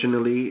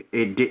 unfortunately,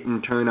 it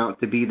didn't turn out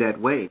to be that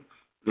way.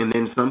 And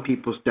then some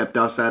people stepped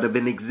outside of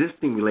an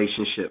existing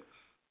relationship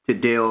to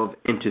delve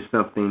into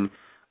something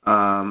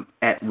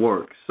at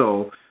work.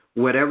 So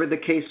whatever the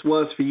case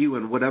was for you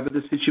and whatever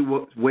the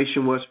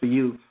situation was for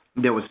you,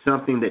 there was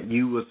something that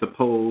you were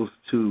supposed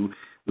to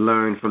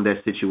learn from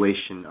that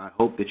situation. I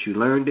hope that you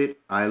learned it.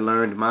 I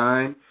learned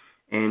mine.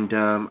 And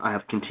I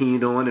have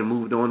continued on and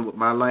moved on with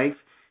my life.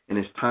 And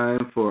it's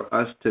time for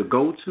us to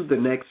go to the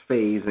next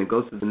phase and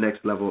go to the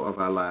next level of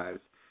our lives.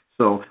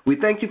 So we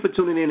thank you for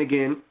tuning in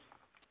again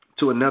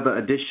to another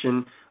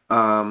edition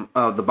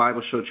of the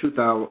Bible Show Truth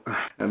Hour.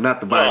 Not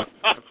the Bible.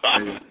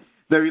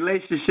 The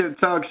Relationship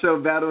Talk Show,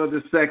 Battle of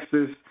the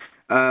Sexes,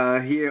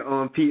 here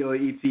on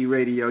P.O.E.T.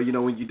 Radio.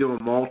 When you're doing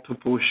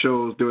multiple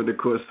shows during the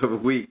course of a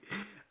week,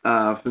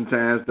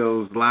 sometimes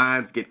those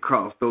lines get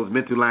crossed, those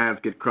mental lines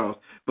get crossed.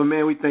 But,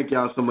 man, we thank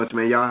y'all so much,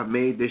 man. Y'all have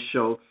made this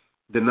show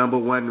the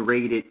 #1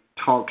 rated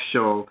talk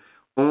show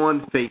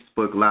on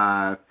Facebook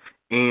Live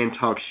and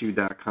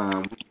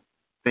TalkShoe.com.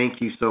 Thank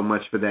you so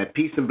much for that.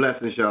 Peace and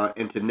blessings, y'all,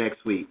 into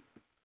next week.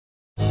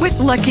 With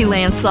Lucky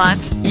Land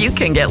Slots, you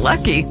can get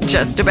lucky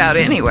just about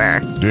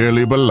anywhere.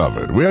 Dearly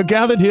beloved, we are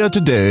gathered here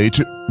today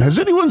to... Has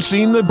anyone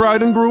seen the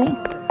bride and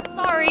groom?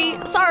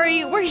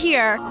 Sorry, we're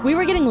here. We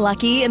were getting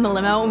lucky in the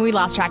limo and we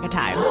lost track of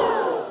time.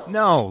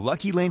 No,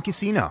 Lucky Land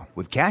Casino,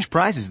 with cash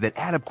prizes that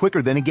add up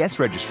quicker than a guest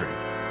registry.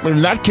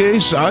 In that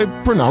case, I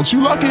pronounce you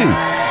lucky.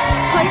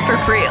 Play for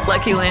free at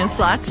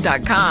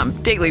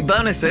LuckyLandSlots.com. Daily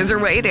bonuses are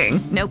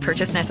waiting. No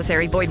purchase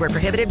necessary. Void where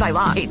prohibited by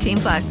law.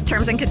 18+.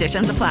 Terms and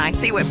conditions apply.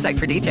 See website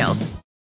for details.